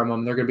DM from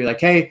them. They're going to be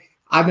like, hey,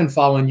 I've been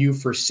following you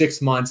for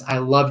 6 months. I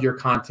love your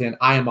content.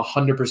 I am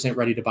 100%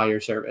 ready to buy your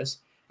service.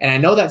 And I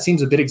know that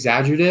seems a bit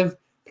exaggerative,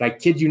 but I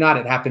kid you not,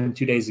 it happened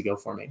 2 days ago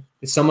for me.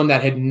 It's someone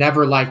that had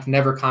never liked,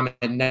 never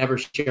commented, never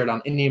shared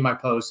on any of my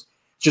posts,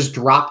 just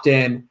dropped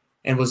in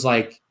and was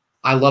like,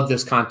 I love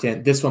this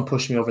content. This one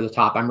pushed me over the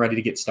top. I'm ready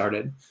to get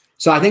started.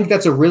 So I think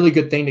that's a really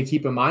good thing to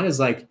keep in mind, is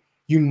like,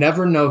 you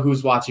never know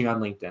who's watching on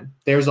LinkedIn.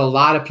 There's a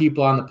lot of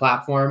people on the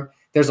platform.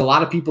 There's a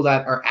lot of people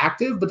that are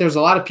active, but there's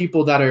a lot of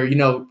people that are,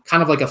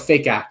 kind of like a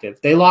fake active.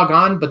 They log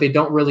on, but they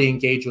don't really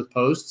engage with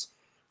posts.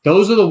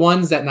 Those are the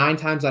ones that 9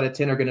 times out of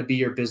 10 are going to be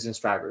your business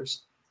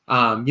drivers.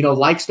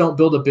 Likes don't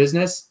build a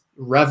business,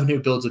 revenue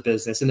builds a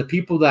business. And the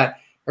people that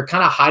are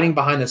kind of hiding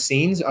behind the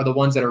scenes are the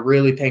ones that are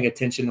really paying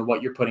attention to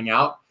what you're putting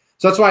out.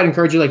 So that's why I'd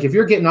encourage you, like, if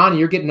you're getting on and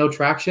you're getting no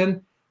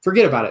traction,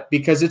 forget about it,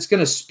 because it's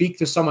going to speak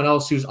to someone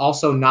else who's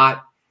also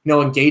not,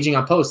 engaging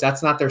on posts.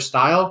 That's not their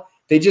style.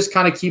 They just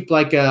kind of keep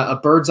like a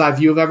bird's eye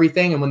view of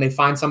everything. And when they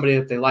find somebody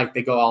that they like,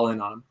 they go all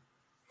in on them.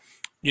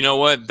 You know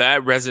what?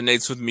 That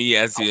resonates with me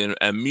as the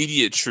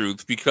immediate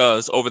truth,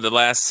 because over the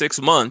last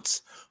 6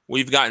 months,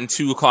 we've gotten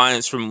 2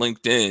 clients from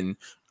LinkedIn.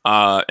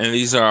 And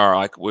these are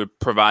like, we're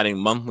providing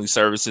monthly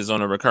services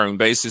on a recurring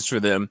basis for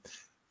them.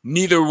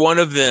 Neither one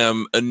of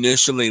them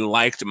initially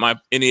liked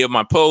any of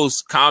my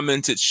posts,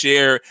 commented,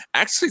 shared.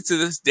 Actually, to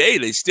this day,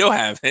 they still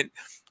haven't.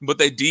 But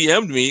they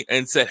DM'd me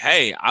and said,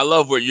 hey, I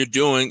love what you're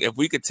doing. If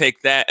we could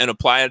take that and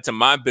apply it to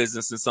my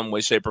business in some way,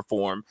 shape, or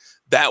form,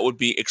 that would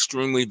be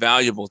extremely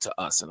valuable to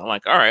us. And I'm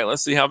like, all right,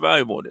 let's see how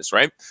valuable it is,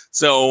 right?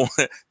 So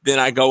then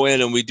I go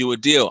in and we do a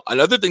deal.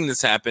 Another thing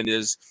that's happened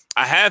is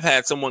I have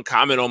had someone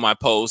comment on my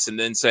post and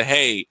then say,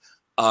 hey,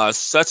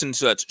 such and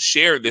such,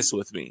 share this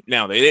with me.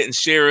 Now, they didn't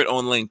share it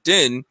on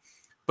LinkedIn,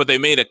 but they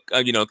made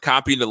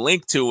copy the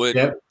link to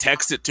it,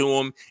 text it to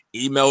them,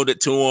 emailed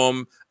it to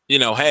them.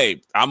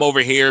 Hey, I'm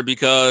over here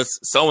because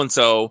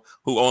so-and-so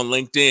who on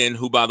LinkedIn,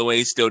 who, by the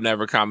way, still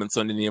never comments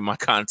on any of my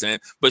content,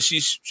 but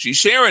she's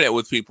sharing it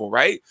with people,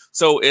 right?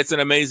 So it's an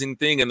amazing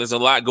thing. And there's a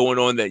lot going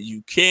on that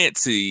you can't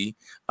see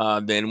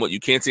than what you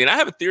can't see. And I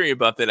have a theory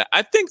about that.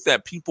 I think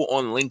that people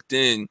on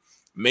LinkedIn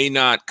may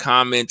not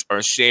comment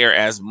or share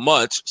as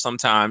much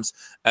sometimes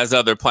as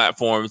other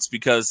platforms,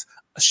 because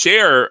a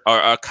share or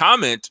a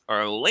comment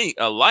or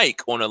a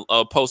like on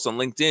a post on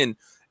LinkedIn,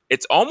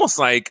 it's almost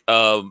like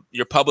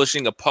you're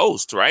publishing a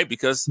post, right?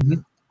 Because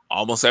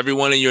almost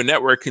everyone in your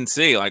network can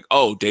see, like,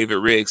 oh, David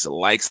Riggs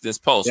likes this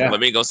post. Yeah. Well, let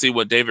me go see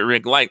what David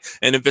Riggs liked.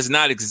 And if it's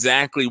not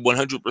exactly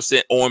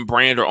 100% on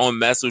brand or on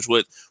message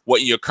with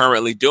what you're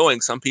currently doing,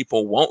 some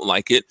people won't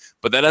like it.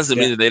 But that doesn't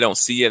mean that they don't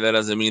see it. That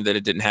doesn't mean that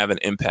it didn't have an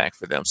impact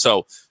for them.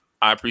 So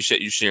I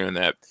appreciate you sharing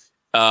that.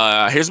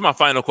 Here's my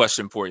final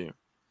question for you.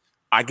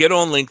 I get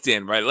on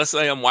LinkedIn, right? Let's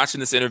say I'm watching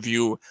this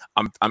interview.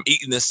 I'm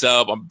eating this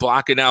up. I'm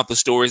blocking out the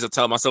stories I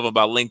tell myself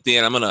about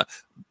LinkedIn. I'm going to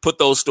put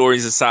those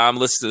stories aside. I'm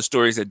listening to the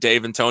stories that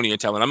Dave and Tony are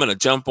telling. I'm going to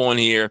jump on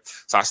here.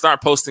 So I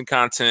start posting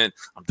content.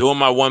 I'm doing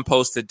my one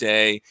post a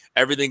day.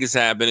 Everything is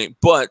happening,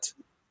 but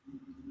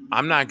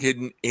I'm not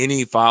getting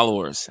any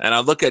followers. And I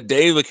look at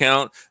Dave's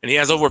account and he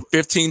has over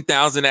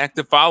 15,000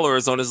 active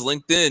followers on his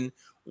LinkedIn.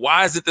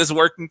 Why isn't this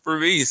working for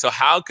me? So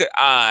how could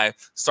I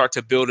start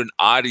to build an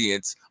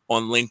audience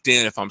on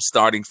LinkedIn if I'm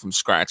starting from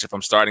scratch, if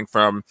I'm starting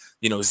from,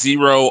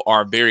 zero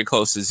or very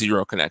close to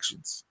zero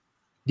connections?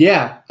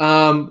 Yeah.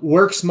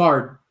 Work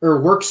smart,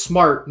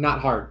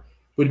 not hard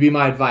would be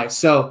my advice.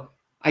 So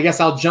I guess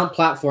I'll jump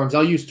platforms.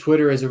 I'll use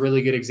Twitter as a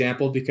really good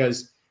example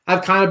because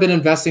I've kind of been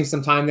investing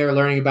some time there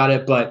learning about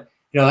it, but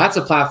that's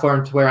a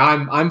platform to where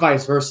I'm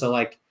vice versa.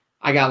 Like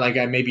I got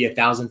maybe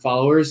 1,000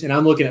 followers and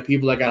I'm looking at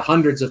people that got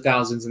hundreds of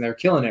thousands and they're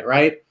killing it.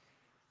 Right.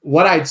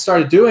 What I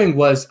started doing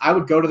was I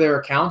would go to their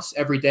accounts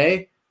every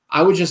day.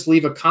 I would just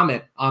leave a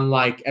comment on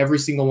like every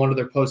single one of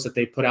their posts that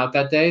they put out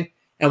that day.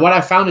 And what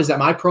I found is that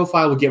my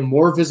profile would get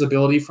more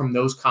visibility from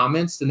those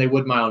comments than they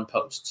would my own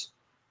posts,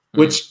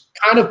 which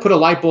kind of put a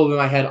light bulb in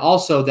my head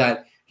also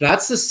that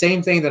that's the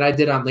same thing that I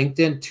did on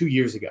LinkedIn 2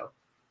 years ago.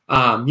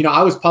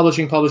 I was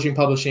publishing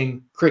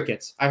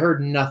crickets. I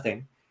heard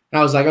nothing. And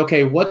I was like,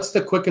 okay, what's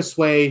the quickest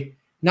way,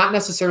 not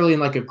necessarily in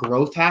like a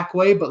growth hack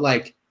way, but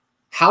like,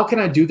 how can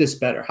I do this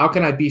better? How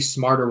can I be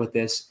smarter with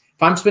this?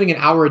 If I'm spending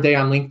an hour a day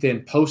on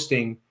LinkedIn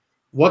posting,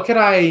 what could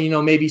I,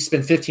 maybe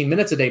spend 15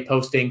 minutes a day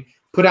posting,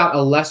 put out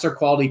a lesser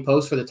quality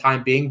post for the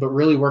time being, but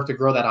really work to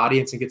grow that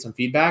audience and get some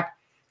feedback?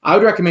 I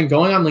would recommend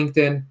going on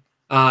LinkedIn.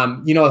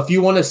 If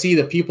you want to see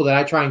the people that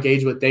I try and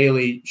engage with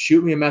daily,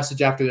 shoot me a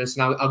message after this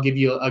and I'll give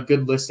you a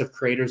good list of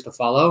creators to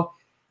follow.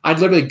 I'd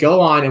literally go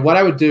on, and what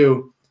I would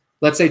do,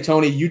 let's say,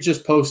 Tony, you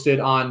just posted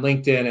on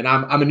LinkedIn and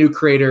I'm a new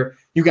creator.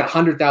 You got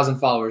 100,000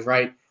 followers,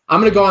 right? I'm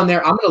going to go on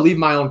there. I'm going to leave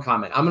my own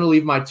comment. I'm going to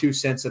leave my 2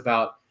 cents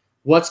about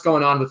what's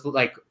going on with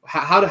like,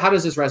 how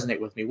does this resonate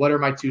with me? What are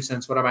my 2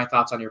 cents? What are my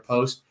thoughts on your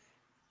post?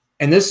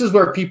 And this is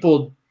where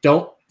people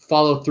don't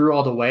follow through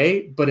all the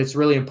way, but it's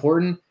really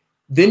important.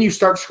 Then you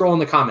start scrolling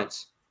the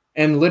comments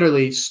and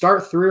literally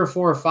start 3 or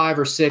 4 or 5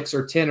 or 6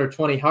 or 10 or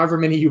 20, however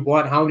many you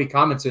want, how many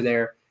comments are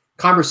there,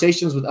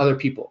 conversations with other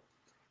people.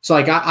 So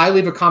like I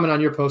leave a comment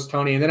on your post,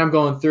 Tony, and then I'm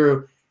going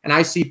through and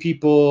I see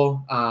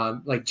people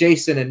like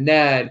Jason and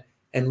Ned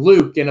and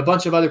Luke and a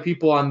bunch of other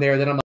people on there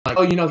that I'm like,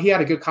 oh, he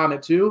had a good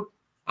comment too.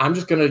 I'm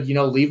just going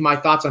to, leave my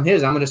thoughts on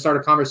his. I'm going to start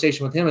a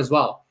conversation with him as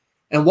well.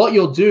 And what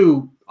you'll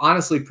do,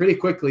 honestly, pretty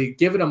quickly,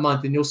 give it a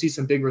month and you'll see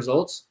some big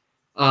results.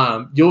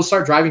 You'll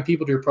start driving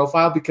people to your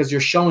profile because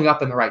you're showing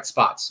up in the right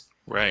spots.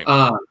 Right.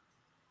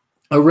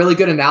 A really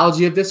good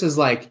analogy of this is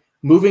like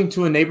moving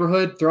to a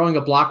neighborhood, throwing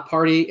a block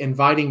party,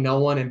 inviting no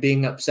one, and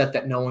being upset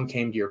that no one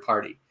came to your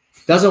party.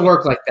 Doesn't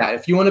work like that.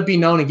 If you want to be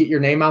known and get your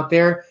name out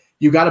there,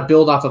 you got to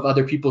build off of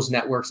other people's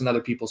networks and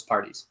other people's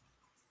parties.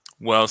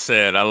 Well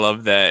said. I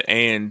love that.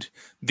 And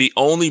the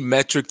only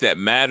metric that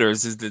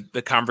matters is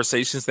the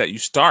conversations that you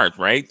start,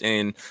 right?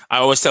 And I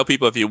always tell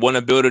people, if you want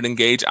to build an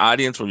engaged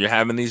audience where you're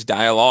having these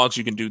dialogues,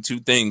 you can do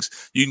 2 things.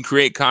 You can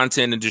create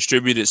content and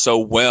distribute it so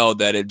well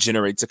that it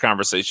generates a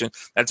conversation.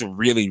 That's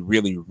really,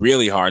 really,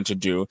 really hard to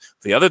do.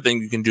 The other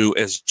thing you can do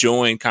is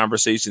join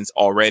conversations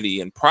already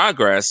in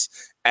progress,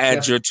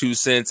 add your 2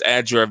 cents,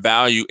 add your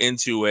value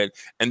into it,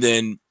 and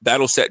then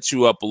that'll set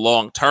you up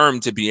long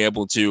term to be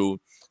able to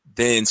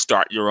then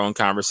start your own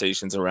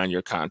conversations around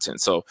your content.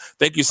 So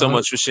thank you so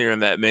much for sharing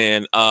that,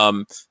 man.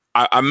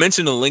 I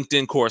mentioned the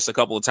LinkedIn course a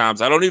couple of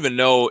times. I don't even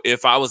know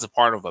if I was a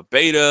part of a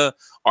beta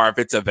or if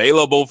it's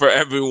available for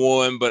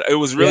everyone, but it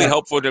was really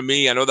helpful to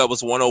me. I know that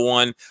was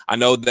 101. I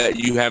know that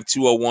you have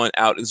 201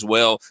 out as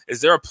well.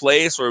 Is there a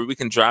place where we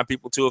can drive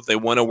people to if they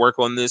want to work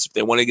on this, if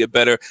they want to get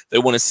better, they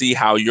want to see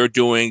how you're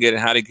doing it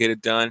and how to get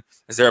it done?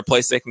 Is there a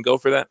place they can go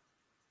for that?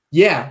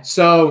 Yeah.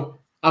 So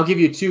I'll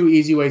give you 2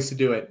 easy ways to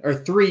do it, or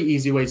 3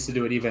 easy ways to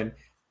do it even.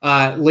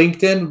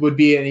 LinkedIn would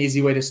be an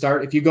easy way to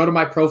start. If you go to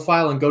my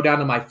profile and go down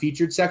to my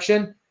featured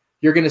section,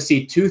 you're going to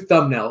see 2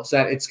 thumbnails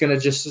that it's going to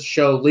just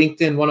show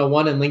LinkedIn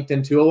 101 and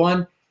LinkedIn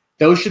 201.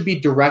 Those should be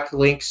direct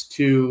links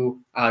to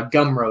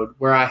Gumroad,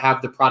 where I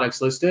have the products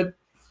listed.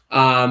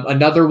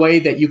 Another way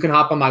that you can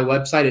hop on my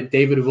website at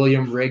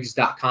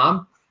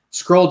davidwilliamriggs.com.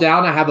 Scroll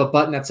down. I have a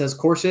button that says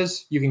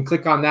courses. You can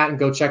click on that and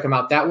go check them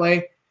out that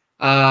way.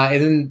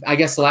 And then I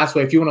guess the last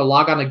way, if you want to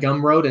log on to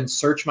Gumroad and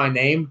search my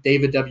name,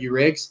 David W.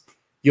 Riggs,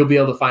 you'll be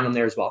able to find them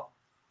there as well.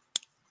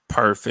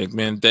 Perfect,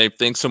 man. Dave,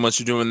 thanks so much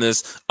for doing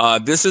this.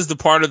 This is the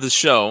part of the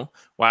show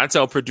where I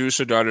tell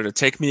producer daughter to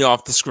take me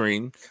off the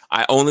screen.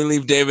 I only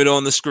leave David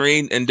on the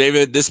screen, and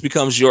David, this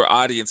becomes your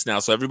audience now.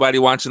 So everybody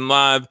watching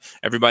live,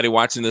 everybody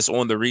watching this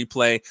on the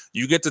replay,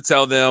 you get to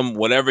tell them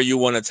whatever you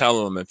want to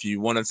tell them. If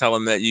you want to tell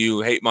them that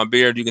you hate my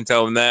beard, you can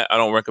tell them that. I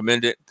don't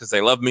recommend it because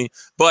they love me.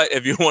 But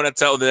if you want to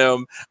tell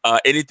them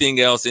anything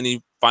else,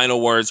 any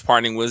final words,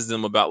 parting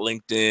wisdom about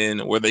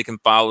LinkedIn, where they can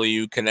follow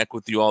you, connect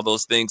with you, all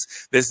those things,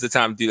 this is the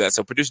time to do that.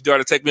 So producer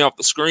Dara, take me off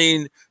the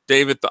screen.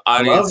 David, the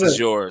audience is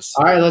yours.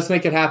 All right, let's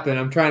make it happen.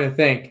 I'm trying to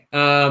think.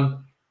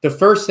 The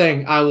first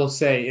thing I will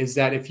say is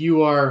that if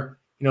you are,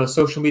 a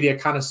social media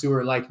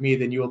connoisseur like me,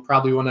 then you will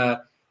probably want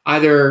to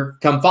either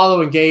come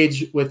follow,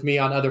 engage with me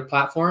on other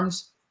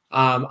platforms.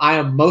 I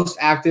am most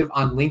active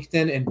on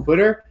LinkedIn and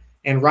Twitter.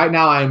 And right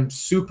now I'm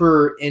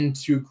super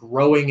into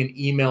growing an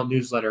email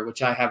newsletter,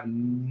 which I have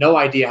no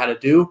idea how to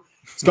do.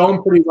 It's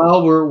going pretty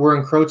well. We're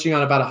encroaching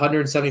on about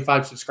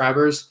 175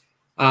 subscribers.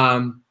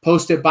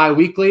 Post it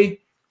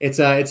bi-weekly. It's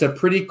a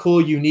pretty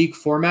cool, unique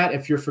format.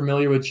 If you're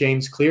familiar with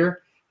James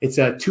Clear, it's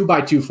a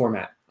 2x2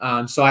 format.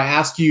 So I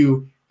ask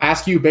you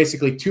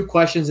basically 2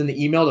 questions in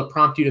the email to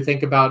prompt you to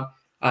think about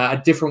a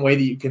different way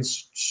that you can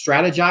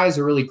strategize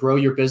or really grow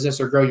your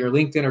business or grow your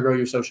LinkedIn or grow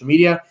your social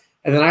media.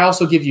 And then I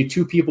also give you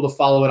 2 people to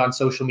follow it on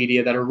social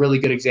media that are really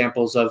good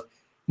examples of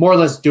more or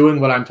less doing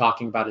what I'm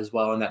talking about as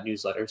well in that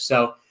newsletter.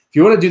 So if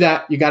you want to do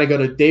that, you got to go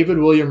to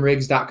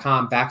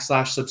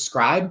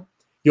davidwilliamriggs.com/subscribe.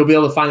 You'll be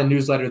able to find a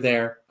newsletter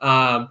there.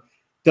 The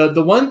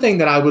one thing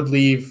that I would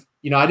leave,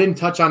 I didn't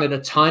touch on it a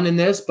ton in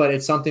this, but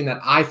it's something that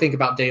I think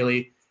about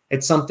daily.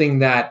 It's something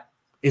that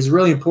is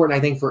really important,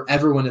 I think, for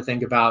everyone to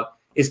think about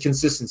is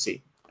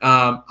consistency.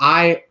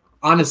 I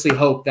honestly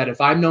hope that if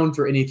I'm known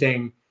for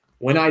anything,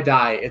 when I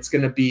die, it's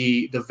going to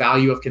be the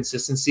value of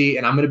consistency.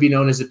 And I'm going to be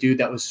known as a dude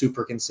that was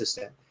super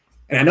consistent.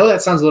 And I know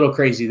that sounds a little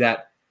crazy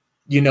that,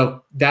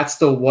 that's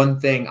the one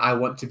thing I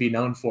want to be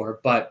known for.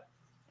 But,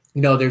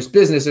 there's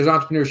business, there's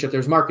entrepreneurship,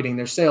 there's marketing,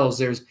 there's sales,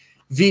 there's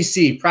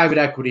VC, private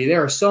equity.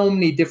 There are so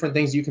many different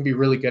things you can be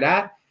really good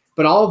at.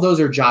 But all of those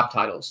are job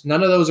titles.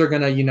 None of those are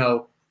going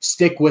to,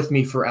 stick with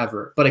me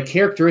forever. But a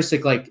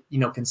characteristic like,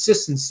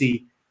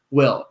 consistency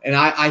will. And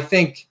I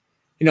think,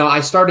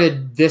 I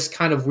started this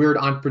kind of weird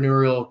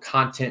entrepreneurial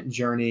content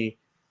journey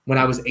when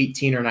I was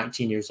 18 or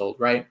 19 years old,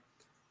 right?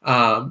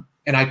 And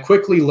I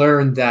quickly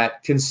learned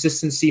that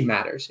consistency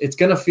matters. It's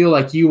going to feel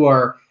like you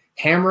are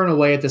hammering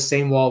away at the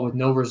same wall with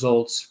no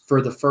results for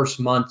the first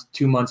month,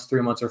 2 months,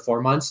 3 months, or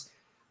 4 months.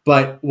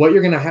 But what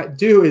you're going to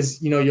do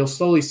is, you'll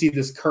slowly see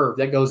this curve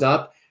that goes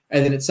up.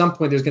 And then at some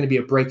point, there's going to be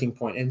a breaking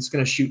point and it's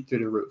going to shoot through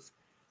the roof.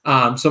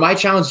 So my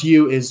challenge to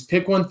you is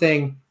pick one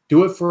thing,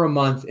 do it for a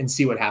month and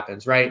see what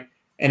happens, right?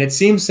 And it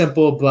seems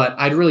simple, but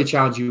I'd really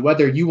challenge you,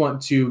 whether you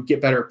want to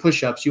get better at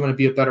push-ups, you want to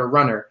be a better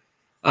runner,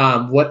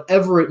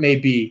 whatever it may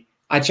be,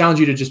 I challenge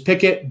you to just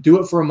pick it, do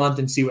it for a month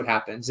and see what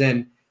happens.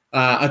 And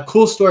a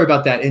cool story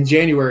about that, in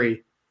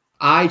January,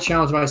 I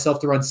challenged myself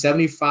to run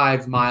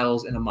 75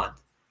 miles in a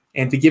month.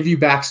 And to give you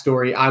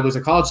backstory, I was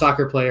a college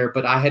soccer player,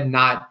 but I had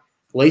not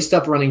laced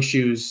up running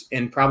shoes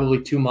in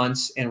probably 2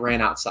 months and ran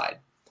outside.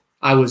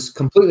 I was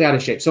completely out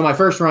of shape. So my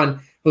first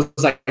run was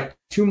like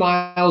 2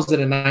 miles at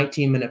a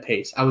 19-minute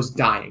pace. I was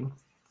dying.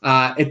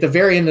 At the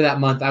very end of that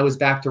month, I was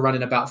back to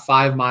running about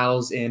 5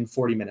 miles in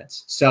 40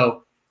 minutes.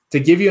 So to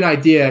give you an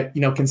idea,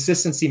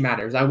 consistency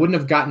matters. I wouldn't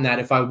have gotten that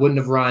if I wouldn't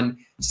have run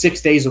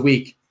 6 days a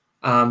week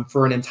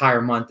for an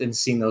entire month and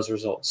seen those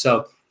results.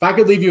 So if I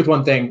could leave you with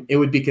one thing, it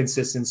would be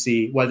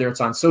consistency, whether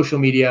it's on social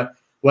media,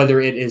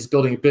 whether it is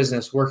building a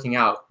business, working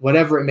out,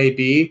 whatever it may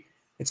be.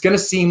 It's going to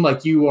seem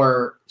like you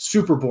are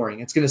super boring.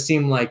 It's going to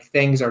seem like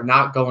things are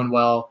not going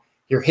well.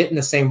 You're hitting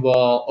the same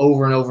wall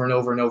over and over and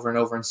over and over and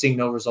over and seeing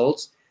no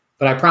results.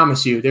 But I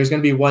promise you, there's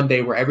going to be one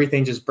day where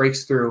everything just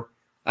breaks through.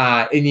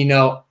 And,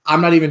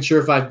 I'm not even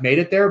sure if I've made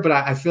it there, but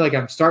I feel like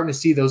I'm starting to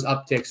see those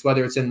upticks,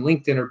 whether it's in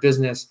LinkedIn or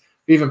business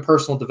or even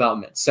personal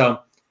development. So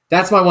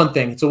that's my one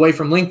thing. It's away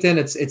from LinkedIn.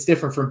 It's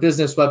different from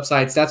business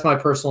websites. That's my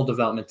personal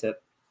development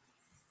tip.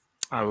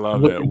 I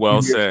love it.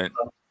 Well said.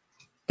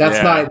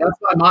 That's my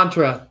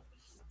mantra.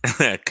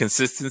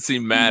 Consistency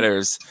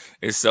matters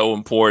is so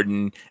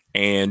important.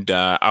 And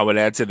I would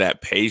add to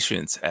that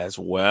patience as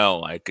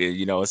well. Like,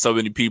 so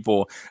many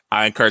people,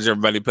 I encourage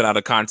everybody to put out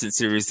a content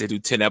series. They do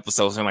 10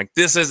 episodes. And I'm like,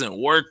 this isn't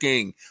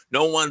working.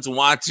 No one's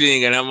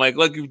watching. And I'm like,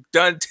 look, you've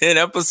done 10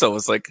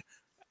 episodes. Like,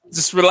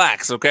 just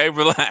relax, okay?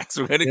 Relax.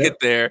 We're going to get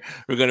there.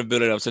 We're going to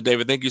build it up. So,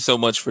 David, thank you so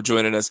much for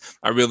joining us.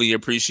 I really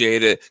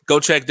appreciate it. Go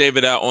check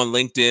David out on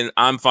LinkedIn.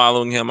 I'm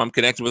following him. I'm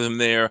connected with him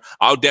there.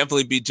 I'll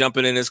definitely be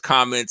jumping in his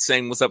comments,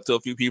 saying what's up to a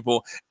few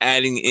people,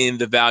 adding in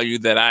the value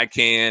that I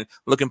can.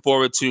 Looking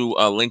forward to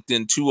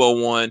LinkedIn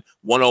 201.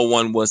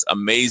 101 was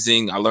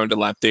amazing. I learned a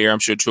lot there. I'm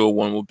sure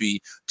 201 will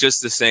be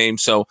just the same.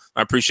 So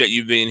I appreciate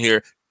you being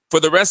here. For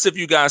the rest of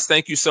you guys,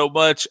 thank you so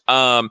much.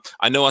 I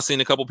know I've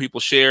seen a couple people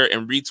share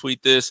and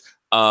retweet this.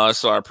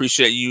 So I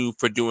appreciate you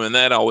for doing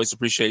that. I always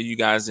appreciate you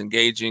guys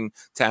engaging,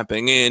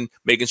 tapping in,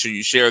 making sure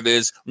you share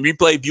this.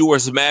 Replay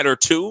viewers matter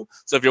too.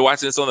 So if you're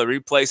watching this on the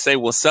replay, say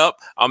what's up.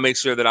 I'll make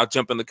sure that I'll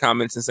jump in the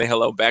comments and say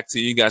hello back to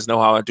you. You guys know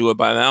how I do it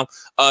by now.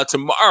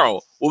 Tomorrow,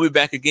 we'll be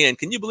back again.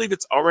 Can you believe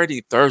it's already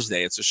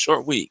Thursday? It's a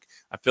short week.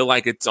 I feel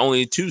like it's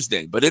only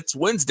Tuesday, but it's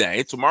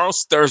Wednesday.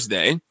 Tomorrow's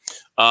Thursday.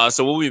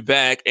 So we'll be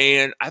back,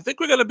 and I think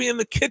we're going to be in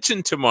the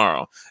kitchen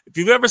tomorrow. If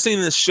you've ever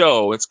seen this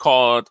show, it's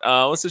called,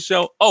 what's the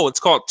show? Oh, it's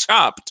called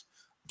Chopped.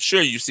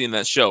 sure you've seen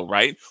that show,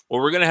 right?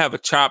 Well, we're going to have a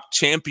Chopped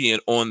champion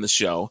on the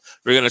show.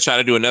 We're going to try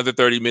to do another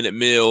 30-minute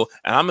meal,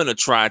 and I'm going to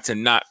try to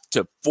not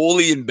to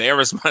fully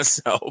embarrass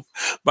myself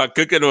by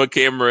cooking on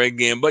camera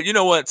again. But you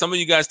know what? Some of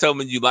you guys told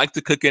me you liked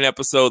the cooking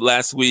episode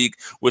last week.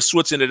 We're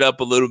switching it up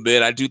a little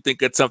bit. I do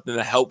think it's something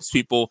that helps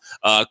people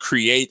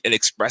create and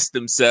express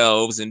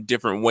themselves in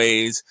different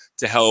ways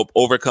to help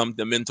overcome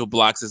the mental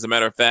blocks. As a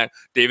matter of fact,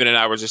 David and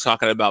I were just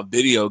talking about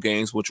video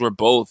games, which we're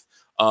both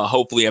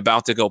hopefully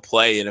about to go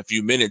play in a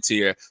few minutes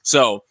here.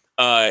 So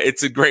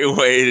it's a great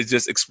way to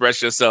just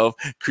express yourself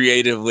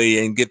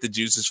creatively and get the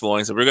juices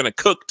flowing. So we're going to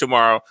cook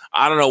tomorrow.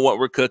 I don't know what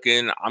we're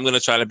cooking. I'm going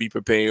to try to be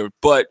prepared,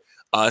 but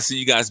see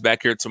you guys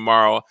back here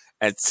tomorrow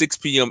at 6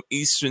 p.m.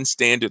 Eastern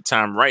Standard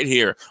Time right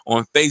here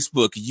on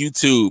Facebook,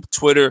 YouTube,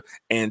 Twitter,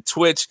 and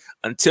Twitch.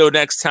 Until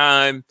next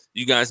time,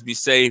 you guys be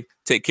safe.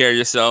 Take care of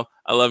yourself.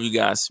 I love you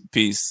guys.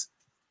 Peace.